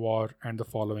Great War and the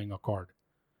following accord.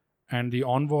 And the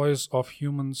envoys of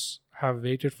humans have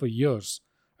waited for years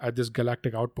at this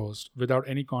galactic outpost without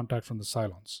any contact from the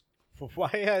Cylons.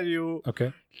 Why are you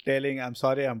telling, I'm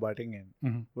sorry I'm butting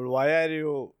in, but why are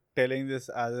you telling this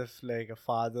as if like a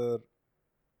father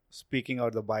speaking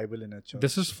out the Bible in a church?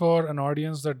 This is for an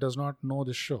audience that does not know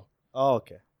this show. Oh,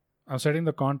 okay. I'm setting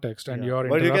the context, and your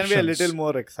but interruptions... you can be a little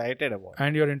more excited about it.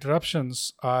 And your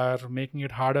interruptions are making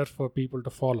it harder for people to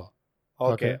follow.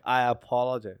 Okay. I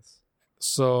apologize.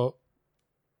 So,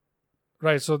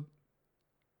 right, so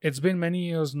it's been many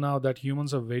years now that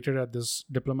humans have waited at this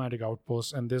diplomatic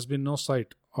outpost, and there's been no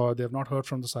sight, or they have not heard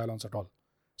from the Cylons at all.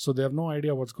 So they have no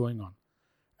idea what's going on.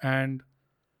 And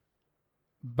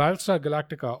Battlestar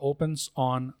Galactica opens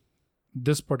on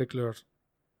this particular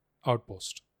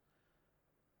outpost.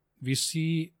 We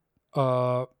see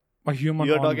a human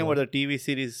You're talking about the TV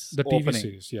series opening. TV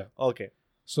series, yeah. Okay.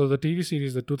 So the TV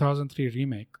series, the 2003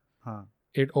 remake,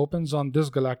 it opens on this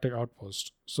galactic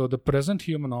outpost. So the present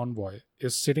human envoy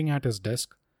is sitting at his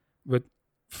desk with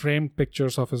framed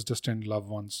pictures of his distant loved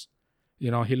ones.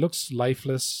 You know, he looks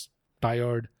lifeless,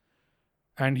 tired,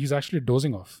 and he's actually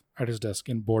dozing off at his desk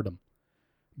in boredom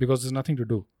because there's nothing to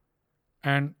do.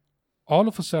 And all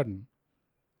of a sudden,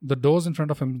 the doors in front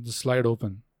of him slide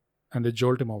open and they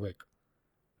jolt him awake.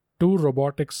 2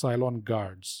 robotic Cylon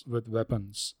guards with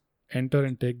weapons enter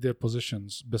and take their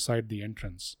positions beside the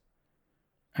entrance.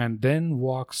 And then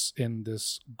walks in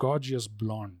this gorgeous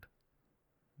blonde,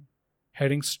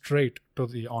 heading straight to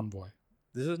the envoy.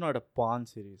 This is not a porn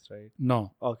series, right?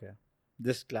 No. Okay.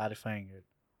 Just clarifying it.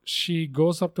 She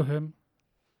goes up to him.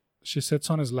 She sits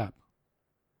on his lap.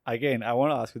 Again, I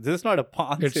want to ask you, this is not a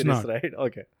porn series, not. Right?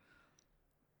 Okay.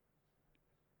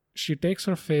 She takes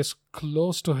her face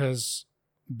close to his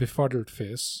befuddled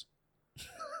face,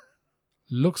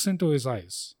 looks into his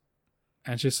eyes,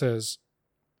 and she says,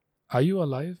 "Are you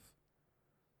alive?"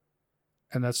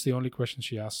 And that's the only question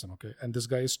she asks him, okay? And this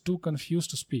guy is too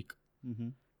confused to speak.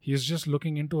 He's just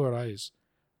looking into her eyes.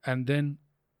 And then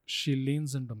she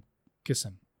leans in to kiss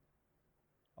him.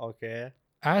 Okay.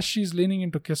 As she's leaning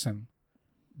in to kiss him,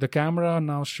 the camera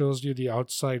now shows you the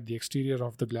outside, the exterior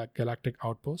of the galactic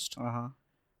outpost.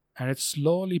 And it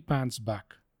slowly pans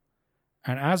back.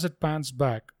 And as it pans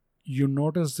back, you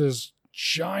notice this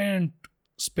giant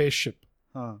spaceship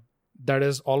that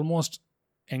is almost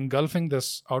engulfing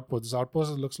this outpost. This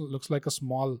outpost looks like a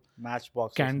small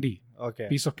matchbox candy,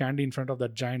 piece of candy in front of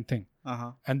that giant thing.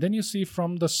 And then you see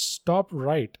from the top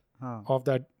right of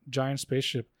that giant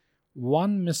spaceship,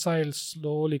 one missile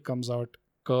slowly comes out,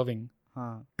 curving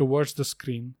towards the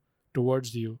screen,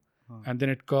 towards you, and then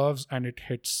it curves and it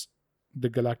hits the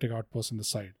galactic outpost in the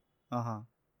side.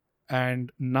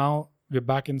 And now we're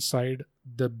back inside.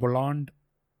 The blonde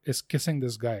is kissing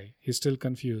this guy. He's still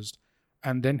confused.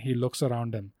 And then he looks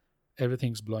around him.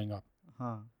 Everything's blowing up.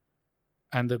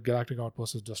 And the galactic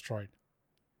outpost is destroyed.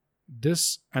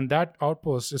 This and that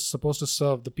outpost is supposed to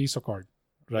serve the peace accord.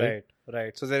 Right.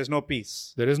 So there is no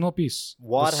peace. There is no peace.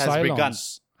 War has begun.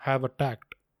 Have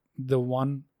attacked the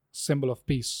one symbol of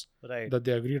peace that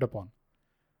they agreed upon.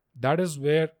 That is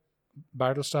where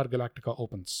Battlestar Galactica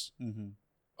opens.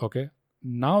 Okay.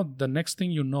 Now the next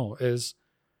thing you know is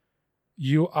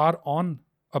you are on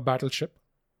a battleship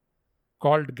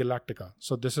called Galactica.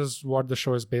 So this is what the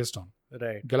show is based on.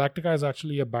 Right. Galactica is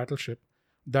actually a battleship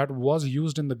that was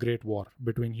used in the Great War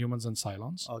between humans and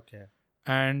Cylons. Okay.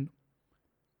 And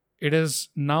it is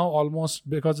now almost,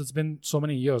 because it's been so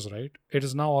many years, right? It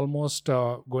is now almost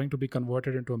going to be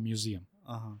converted into a museum.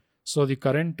 So the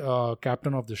current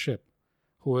captain of the ship,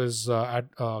 who is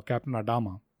Captain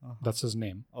Adama, that's his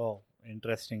name. Oh,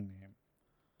 interesting name.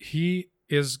 He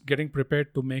is getting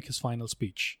prepared to make his final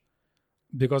speech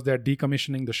because they're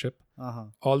decommissioning the ship.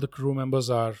 All the crew members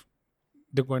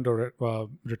they're going to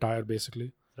retire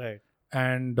basically. Right.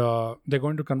 And they're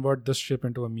going to convert this ship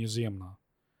into a museum now.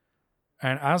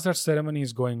 And as that ceremony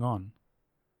is going on,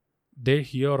 they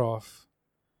hear of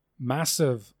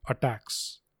massive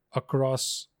attacks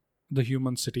across the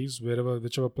human cities,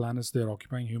 whichever planets they're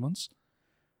occupying humans.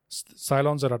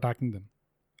 Cylons are attacking them.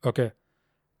 Okay.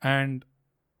 And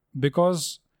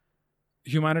because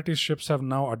humanity's ships have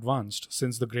now advanced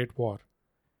since the Great War,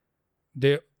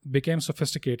 they became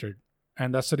sophisticated,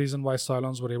 and that's the reason why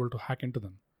Cylons were able to hack into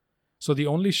them. So the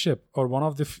only ship, or one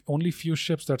of the only few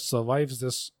ships that survives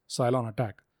this Cylon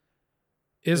attack,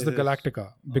 is the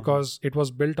Galactica, because it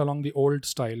was built along the old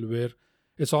style where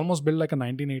it's almost built like a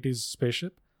 1980s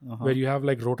spaceship, where you have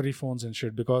like rotary phones and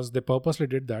shit, because they purposely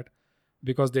did that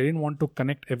because they didn't want to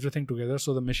connect everything together,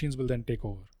 so the machines will then take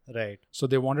over. Right. So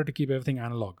they wanted to keep everything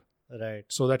analog, Right.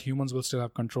 so that humans will still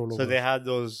have control over. So they had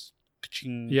those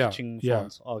ka-ching, Yeah, ka-ching yeah.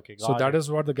 phones. Okay, So got that it.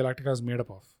 is what the Galactica is made up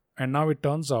of. And now it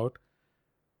turns out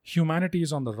humanity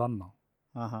is on the run now,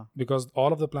 Uh-huh. because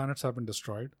all of the planets have been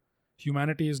destroyed.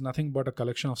 Humanity is nothing but a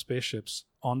collection of spaceships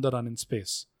on the run in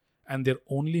space, and their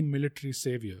only military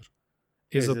savior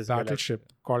is a this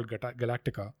battleship called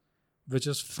Galactica, which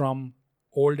is from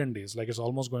olden days, like it's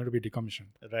almost going to be decommissioned.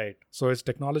 Right. So it's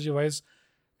technology-wise,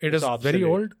 it It's is very obsolete.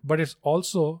 old, but it's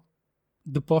also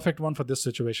the perfect one for this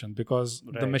situation because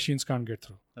the Right. machines can't get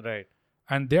through. Right.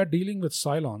 And they're dealing with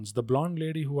Cylons. The blonde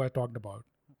lady who I talked about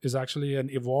is actually an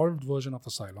evolved version of a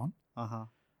Cylon. Uh-huh.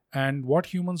 And what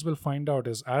humans will find out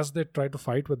is, as they try to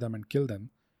fight with them and kill them,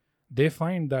 they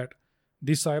find that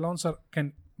these Cylons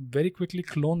can very quickly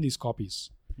clone these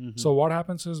copies. Mhm. So what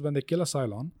happens is, when they kill a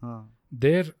Cylon, Huh.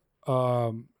 their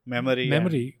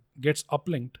Memory gets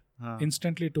uplinked Huh.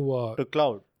 instantly to to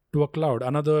cloud. a cloud,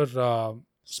 another Server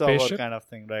spaceship, kind of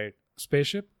thing, right?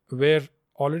 where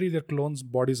already their clones'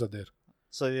 bodies are there.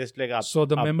 So just like up. So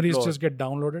the memories upload just get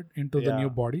downloaded into the Yeah. new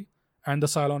body, and the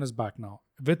Cylon is back now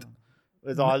with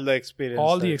with all the experience.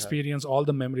 all they the have. experience, all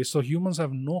the memories. So humans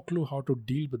have no clue how to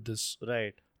deal with this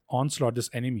Right. onslaught, this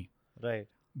enemy. Right.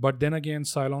 But then again,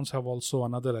 Cylons have also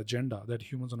another agenda that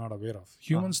humans are not aware of.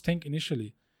 Humans think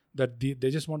initially that they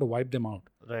just want to wipe them out,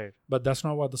 Right. but that's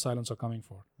not what the Cylons are coming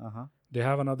for. Uh-huh. They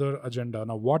have another agenda.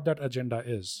 Now, what that agenda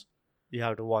is, You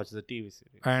have to watch the TV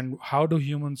series. and how do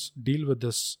humans deal with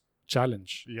this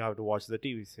challenge? You have to watch the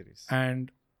TV series.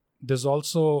 And there's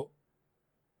also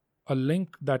a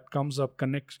link that comes up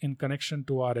in connection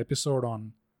to our episode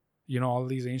on, all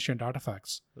these ancient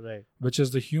artifacts, Right. which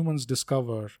is the humans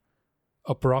discover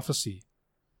a prophecy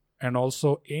and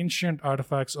also ancient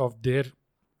artifacts of their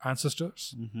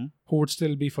ancestors Mm-hmm. who would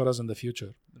still be for us in the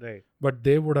future. Right. But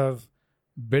they would have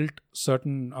built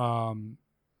certain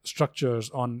structures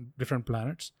on different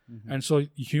planets. Mhm. And so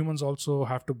humans also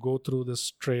have to go through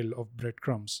this trail of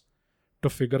breadcrumbs to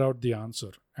figure out the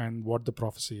answer and what the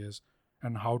prophecy is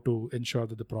and how to ensure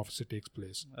that the prophecy takes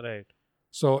place. Right.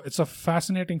 So it's a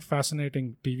fascinating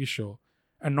TV show.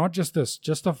 And not just this,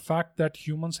 just the fact that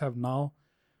humans have now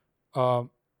are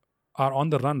on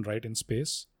the run, right, in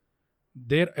space.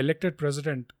 Their elected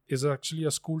president is actually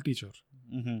a school teacher.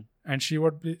 Mm-hmm. And she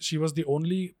was the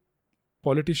only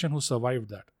politician who survived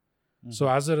that. So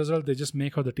as a result, they just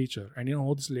make her the teacher. And you know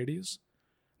who this lady is?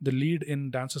 The lead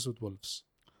in Dances with Wolves.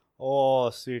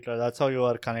 Oh, sweet. That's how you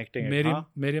are connecting it, huh?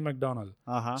 Mary McDonnell.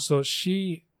 Uh-huh. So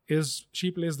she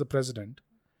plays the president,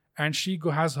 and she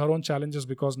has her own challenges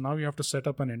because now you have to set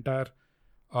up an entire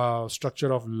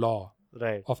structure of law,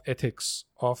 Right. of ethics,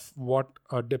 of what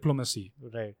diplomacy.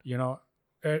 Right.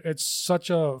 It's such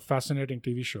a fascinating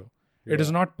TV show. It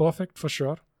is not perfect for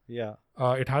sure. Yeah.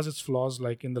 It has its flaws.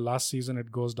 Like in the last season,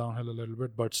 it goes downhill a little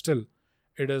bit, but still,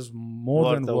 it is more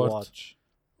Worth than the worth watch.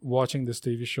 watching this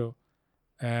TV show.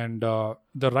 And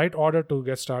the right order to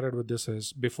get started with this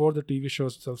is, before the TV show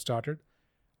itself started,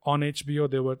 on HBO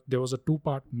there was a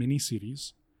 2-part mini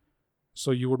series.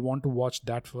 So you would want to watch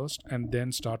that first and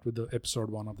then start with the episode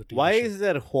 1 of the TV Why show. is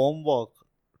there homework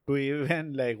to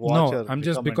even like watch No, I'm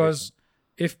just because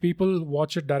if people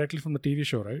watch it directly from the TV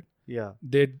show, right, yeah.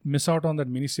 they miss out on that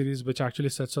mini series, which actually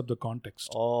sets up the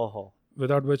context, Oh.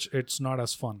 without which it's not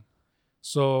as fun.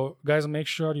 So guys, make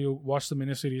sure you watch the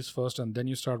mini series first and then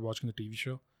you start watching the TV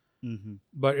show. Mm-hmm.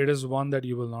 But it is one that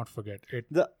you will not forget.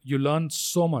 The You learn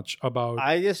so much about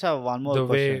I just have one more the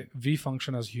question. way we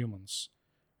function as humans,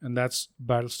 and that's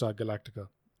Battlestar Galactica.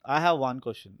 I have one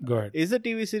question. Go ahead. Is the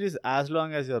TV series as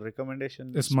long as your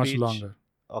recommendation? It's much speech? longer,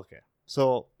 Okay.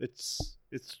 So it's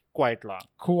quite long.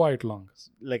 quite long,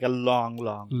 Like a long.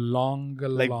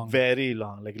 Like long. very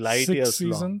long. Like light 6 years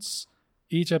long. seasons.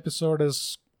 Each episode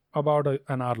is about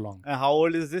an hour long. And how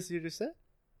old is this, you just said?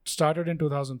 Started in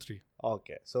 2003.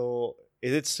 Okay. So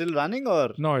is it still running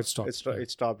or No, it stopped. it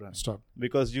stopped running? Stopped.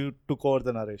 Because you took over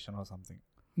the narration or something.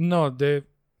 No, they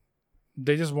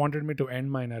just wanted me to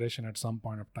end my narration at some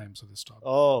point of time, so they stopped.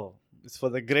 Oh, it's for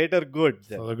the greater good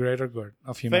then. For the greater good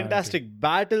of humanity. Fantastic.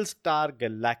 Battlestar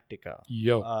Galactica.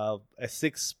 Yo, A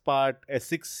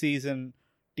 6-season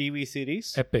TV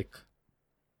series. epic.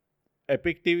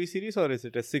 Epic TV series, or is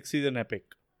it a 6-season epic?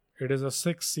 It is a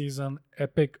 6-season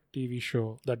epic TV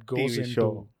show that goes TV into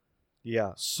show.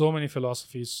 Yeah. So many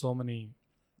philosophies, so many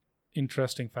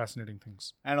interesting, fascinating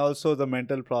things. And also the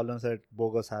mental problems that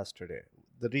Bogus has today,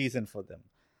 the reason for them.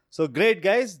 So great,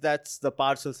 guys. That's the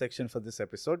parcel section for this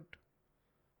episode.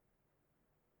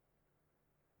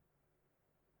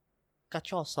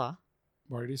 Kachosa.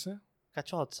 What did he say?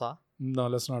 Kachotsa. No,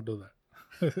 let's not do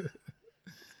that.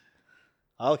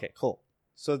 Okay, cool.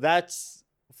 So that's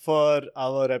for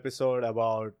our episode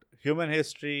about human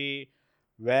history,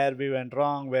 where we went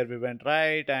wrong, where we went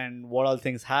right, and what all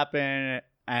things happen,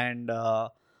 and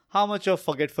how much of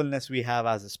forgetfulness we have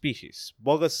as a species.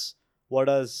 Bogus, what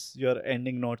is your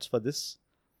ending notes for this?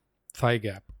 Thigh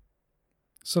gap.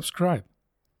 Subscribe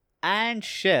And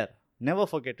share. Never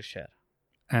forget to share.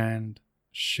 and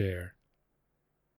share.